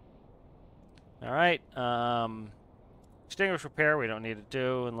 All right. Extinguish repair we don't need to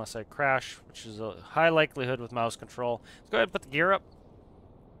do unless I crash, which is a high likelihood with mouse control. Let's go ahead and put the gear up.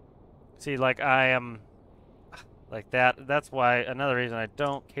 See, like I am like that. That's why another reason I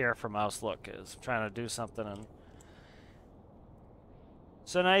don't care for mouse look is trying to do something. And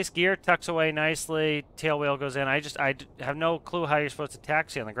so nice gear, tucks away nicely. Tail wheel goes in. I have no clue how you're supposed to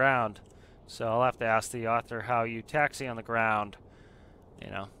taxi on the ground, so I'll have to ask the author how you taxi on the ground. You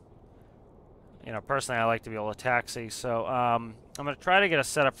know. Personally, I like to be able to taxi, so I'm going to try to get a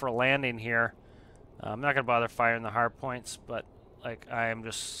setup for a landing here. I'm not going to bother firing the hard points, but like I am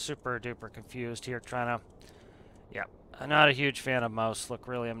just super duper confused here trying to... Yeah, I'm not a huge fan of mouse look,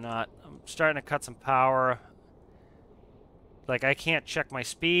 really I'm not. I'm starting to cut some power. Like I can't check my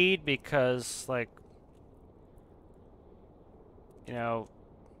speed because like,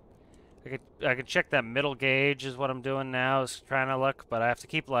 I could check that middle gauge is what I'm doing now, is trying to look, but I have to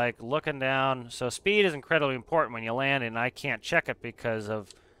keep like looking down. So speed is incredibly important when you land, and I can't check it because of...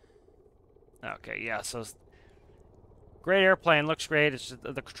 Okay, yeah, so great airplane, looks great. It's just,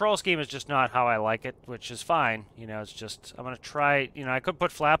 the control scheme is just not how I like it, which is fine. It's just, I'm going to try, I could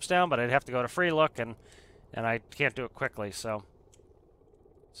put flaps down, but I'd have to go to free look, and I can't do it quickly, so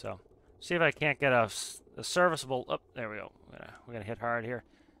see if I can't get a serviceable... Oh, there we go. We're going to hit hard here.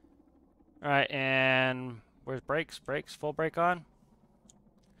 Alright, and where's brakes? Brakes, full brake on.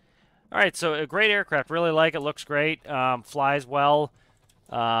 Alright, so a great aircraft. Really like it. Looks great. Flies well.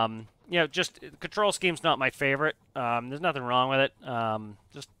 Just control scheme's not my favorite. There's nothing wrong with it.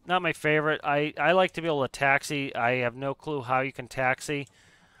 Just not my favorite. I like to be able to taxi. I have no clue how you can taxi.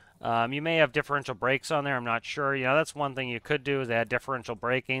 You may have differential brakes on there. I'm not sure. That's one thing you could do is add differential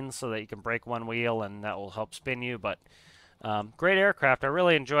braking so that you can brake one wheel and that will help spin you, but... great aircraft. I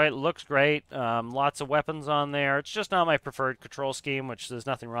really enjoy it. Looks great. Lots of weapons on there. It's just not my preferred control scheme, which there's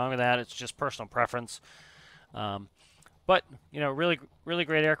nothing wrong with that. It's just personal preference. But, really, really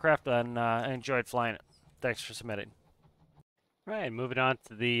great aircraft, and I enjoyed flying it. Thanks for submitting. All right, moving on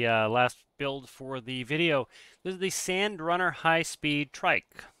to the last build for the video. This is the Sandrunner high-speed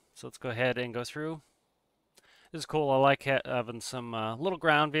trike. So let's go ahead and go through. This is cool. I like having some little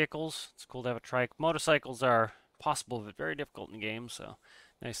ground vehicles. It's cool to have a trike. Motorcycles are possible but very difficult in the game, so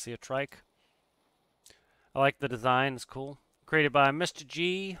nice to see a trike. I like the design, it's cool. Created by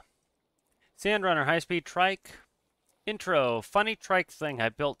Mr.G. Sandrunner high-speed trike. Intro, funny trike thing I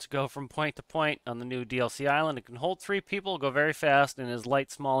built to go from point to point on the new DLC island. It can hold 3 people, go very fast, and is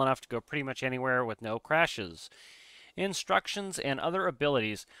light small enough to go pretty much anywhere with no crashes. Instructions and other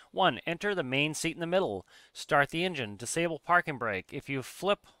abilities. 1. Enter the main seat in the middle. Start the engine. Disable parking brake. If you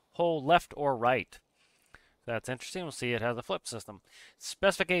flip, hold left or right. That's interesting. We'll see it has a flip system.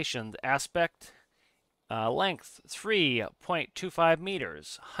 Specifications, aspect, length 3.25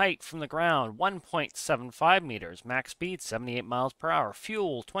 meters, height from the ground 1.75 meters, max speed 78 miles per hour,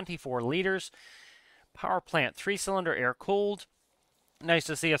 fuel 24 liters, power plant 3-cylinder air cooled. Nice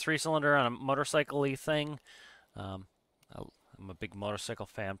to see a 3-cylinder on a motorcycle-y thing. I'm a big motorcycle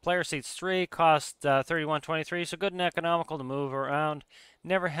fan. Player seats 3, cost $31.23, so good and economical to move around.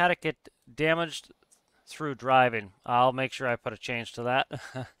 Never had it get damaged through driving. I'll make sure I put a change to that.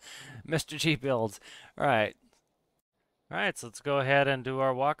 Mr.G builds. Alright, so let's go ahead and do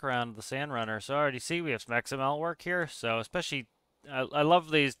our walk around of the Sandrunner. So I already see we have some XML work here. So especially, I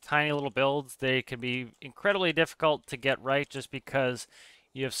love these tiny little builds. They can be incredibly difficult to get right just because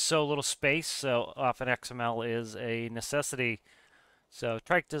you have so little space. So often XML is a necessity. So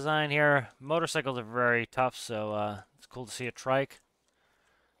trike design here. Motorcycles are very tough, so it's cool to see a trike.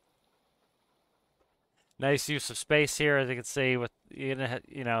 Nice use of space here, as you can see, with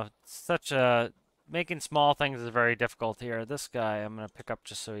such a making small things is very difficult here. This guy I'm gonna pick up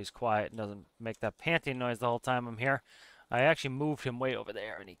just so he's quiet and doesn't make that panting noise the whole time I'm here. I actually moved him way over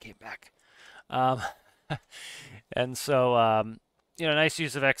there and he came back. And so nice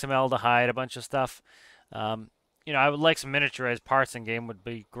use of XML to hide a bunch of stuff. I would like some miniaturized parts in game would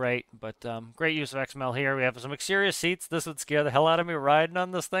be great, but great use of XML here. We have some exterior seats. This would scare the hell out of me riding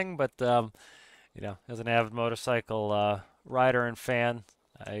on this thing, but as an avid motorcycle rider and fan,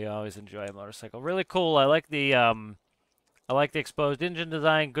 I always enjoy a motorcycle. Really cool. I like the exposed engine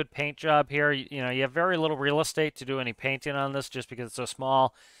design. Good paint job here. You have very little real estate to do any painting on this, just because it's so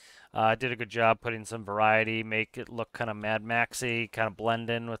small. Did a good job putting some variety, make it look kind of Mad Maxy, kind of blend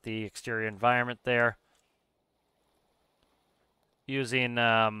in with the exterior environment there. Using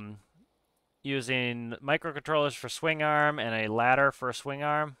microcontrollers for swing arm and a ladder for a swing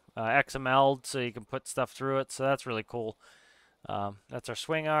arm. XML so you can put stuff through it, so that's really cool. That's our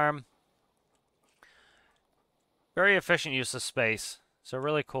swing arm. Very efficient use of space, so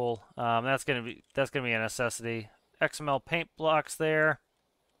really cool. That's gonna be a necessity. XML paint blocks there.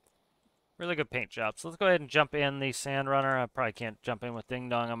 Really good paint job. So let's go ahead and jump in the Sandrunner. I probably can't jump in with Ding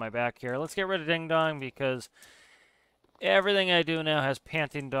Dong on my back here. Let's get rid of Ding Dong because everything I do now has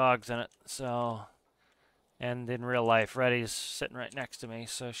panting dogs in it. So, and in real life, Reddy's sitting right next to me.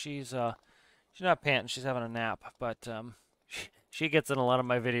 So she's not panting, she's having a nap. But she gets in a lot of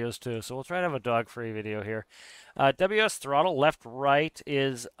my videos too. So we'll try to have a dog-free video here. WS throttle left right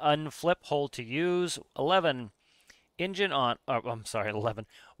is unflip, hold to use. 11. Engine on, oh, I'm sorry, 11.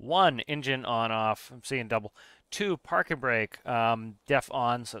 1, engine on off. I'm seeing double. 2, parking brake, def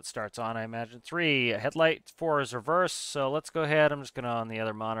on, so it starts on, I imagine. 3, headlight. 4 is reverse. So let's go ahead. I'm just going to, on the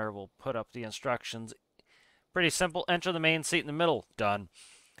other monitor, we'll put up the instructions. Pretty simple. Enter the main seat in the middle. Done.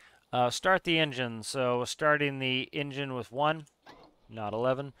 Start the engine. So starting the engine with 1, not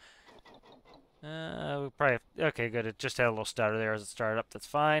 11. We probably, okay, good. It just had a little stutter there as it started up. That's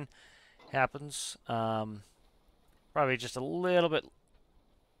fine. Happens. Probably just a little bit,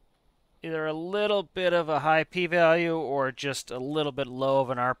 either a little bit of a high p-value or just a little bit low of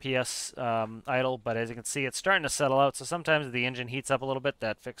an RPS idle. But as you can see, it's starting to settle out. So sometimes the engine heats up a little bit.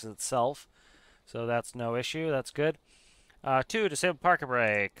 That fixes itself. So that's no issue. That's good. 2, disable parking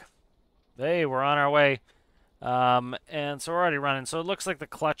brake. Hey, we're on our way. And so we're already running. So it looks like the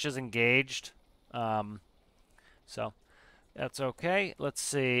clutch is engaged. So that's okay. Let's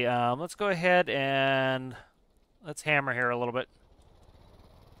see. Let's go ahead and let's hammer here a little bit.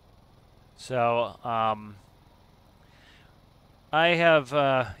 So, I have,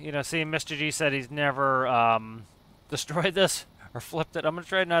 seeing Mr.G said he's never destroyed this or flipped it. I'm going to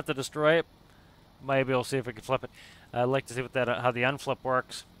try not to destroy it. Maybe we'll see if we can flip it. I'd like to see what how the unflip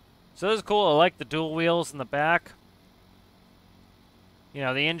works. So this is cool. I like the dual wheels in the back. You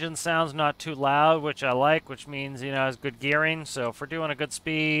know, the engine sounds not too loud, which I like, which means, it's good gearing. So if we're doing a good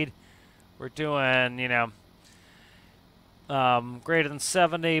speed, we're doing, greater than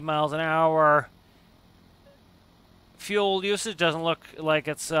 70 miles an hour. Fuel usage doesn't look like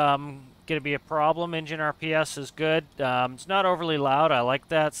it's going to be a problem. Engine RPS is good. It's not overly loud. I like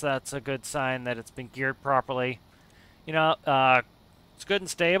that, so that's a good sign that it's been geared properly. It's good and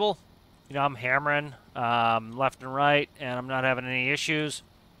stable. I'm hammering left and right, and I'm not having any issues.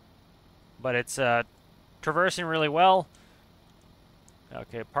 But it's traversing really well.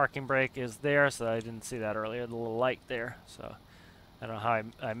 Okay, parking brake is there, so I didn't see that earlier, the little light there. So I don't know how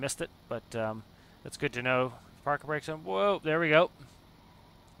I missed it, but that's good to know. Parking brake's on. Whoa, there we go.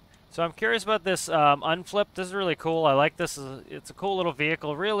 So I'm curious about this unflip. This is really cool. I like this. It's a cool little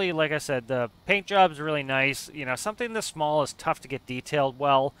vehicle. Really, like I said, the paint job is really nice. Something this small is tough to get detailed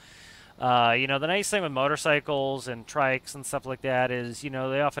well. The nice thing with motorcycles and trikes and stuff like that is,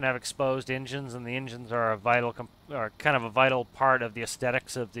 they often have exposed engines, and the engines are kind of a vital part of the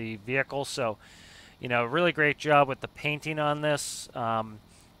aesthetics of the vehicle. So, really great job with the painting on this.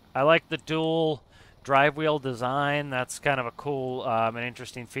 I like the dual drive wheel design. That's kind of a cool and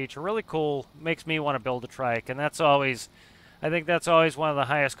interesting feature. Really cool. Makes me want to build a trike, and I think that's always one of the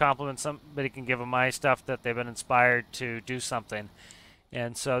highest compliments somebody can give of my stuff, that they've been inspired to do something.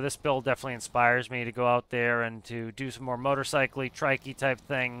 And so this build definitely inspires me to go out there and to do some more motorcycle-y, trike-y type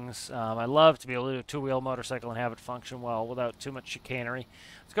things. I love to be able to do a two-wheel motorcycle and have it function well without too much chicanery.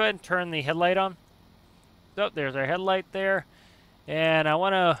 Let's go ahead and turn the headlight on. So there's our headlight there. And I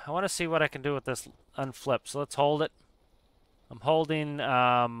wanna see what I can do with this unflip. So let's hold it. I'm holding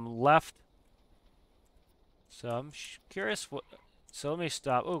left. So I'm curious what. So let me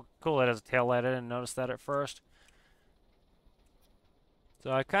stop. Oh, cool! It has a tail light. I didn't notice that at first.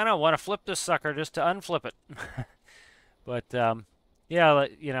 So I kind of want to flip this sucker just to unflip it. But yeah,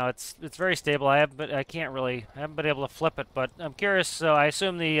 it's very stable. I haven't been able to flip it, but I'm curious. So I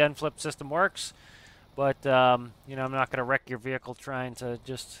assume the unflip system works, but I'm not going to wreck your vehicle trying to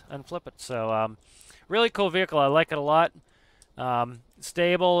just unflip it. So really cool vehicle. I like it a lot.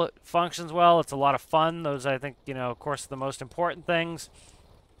 Stable, functions well. It's a lot of fun. Those, I think, of course, are the most important things.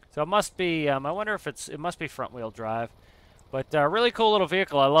 So it must be. I wonder if it must be front wheel drive. But really cool little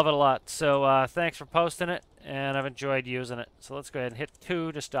vehicle. I love it a lot. So thanks for posting it, and I've enjoyed using it. So let's go ahead and hit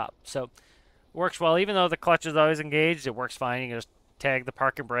 2 to stop. So works well. Even though the clutch is always engaged, it works fine. You can just tag the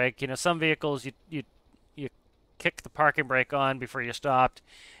parking brake. Some vehicles you kick the parking brake on before you stopped,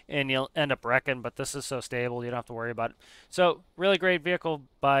 and you'll end up wrecking. But this is so stable, you don't have to worry about it. So really great vehicle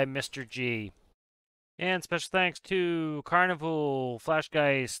by Mr.G. And special thanks to Karnivool,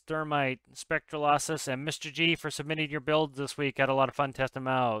 Flashgeist, Thermite, Spectrolosus, and Mr.G for submitting your builds this week. Had a lot of fun testing them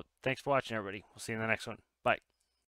out. Thanks for watching, everybody. We'll see you in the next one. Bye.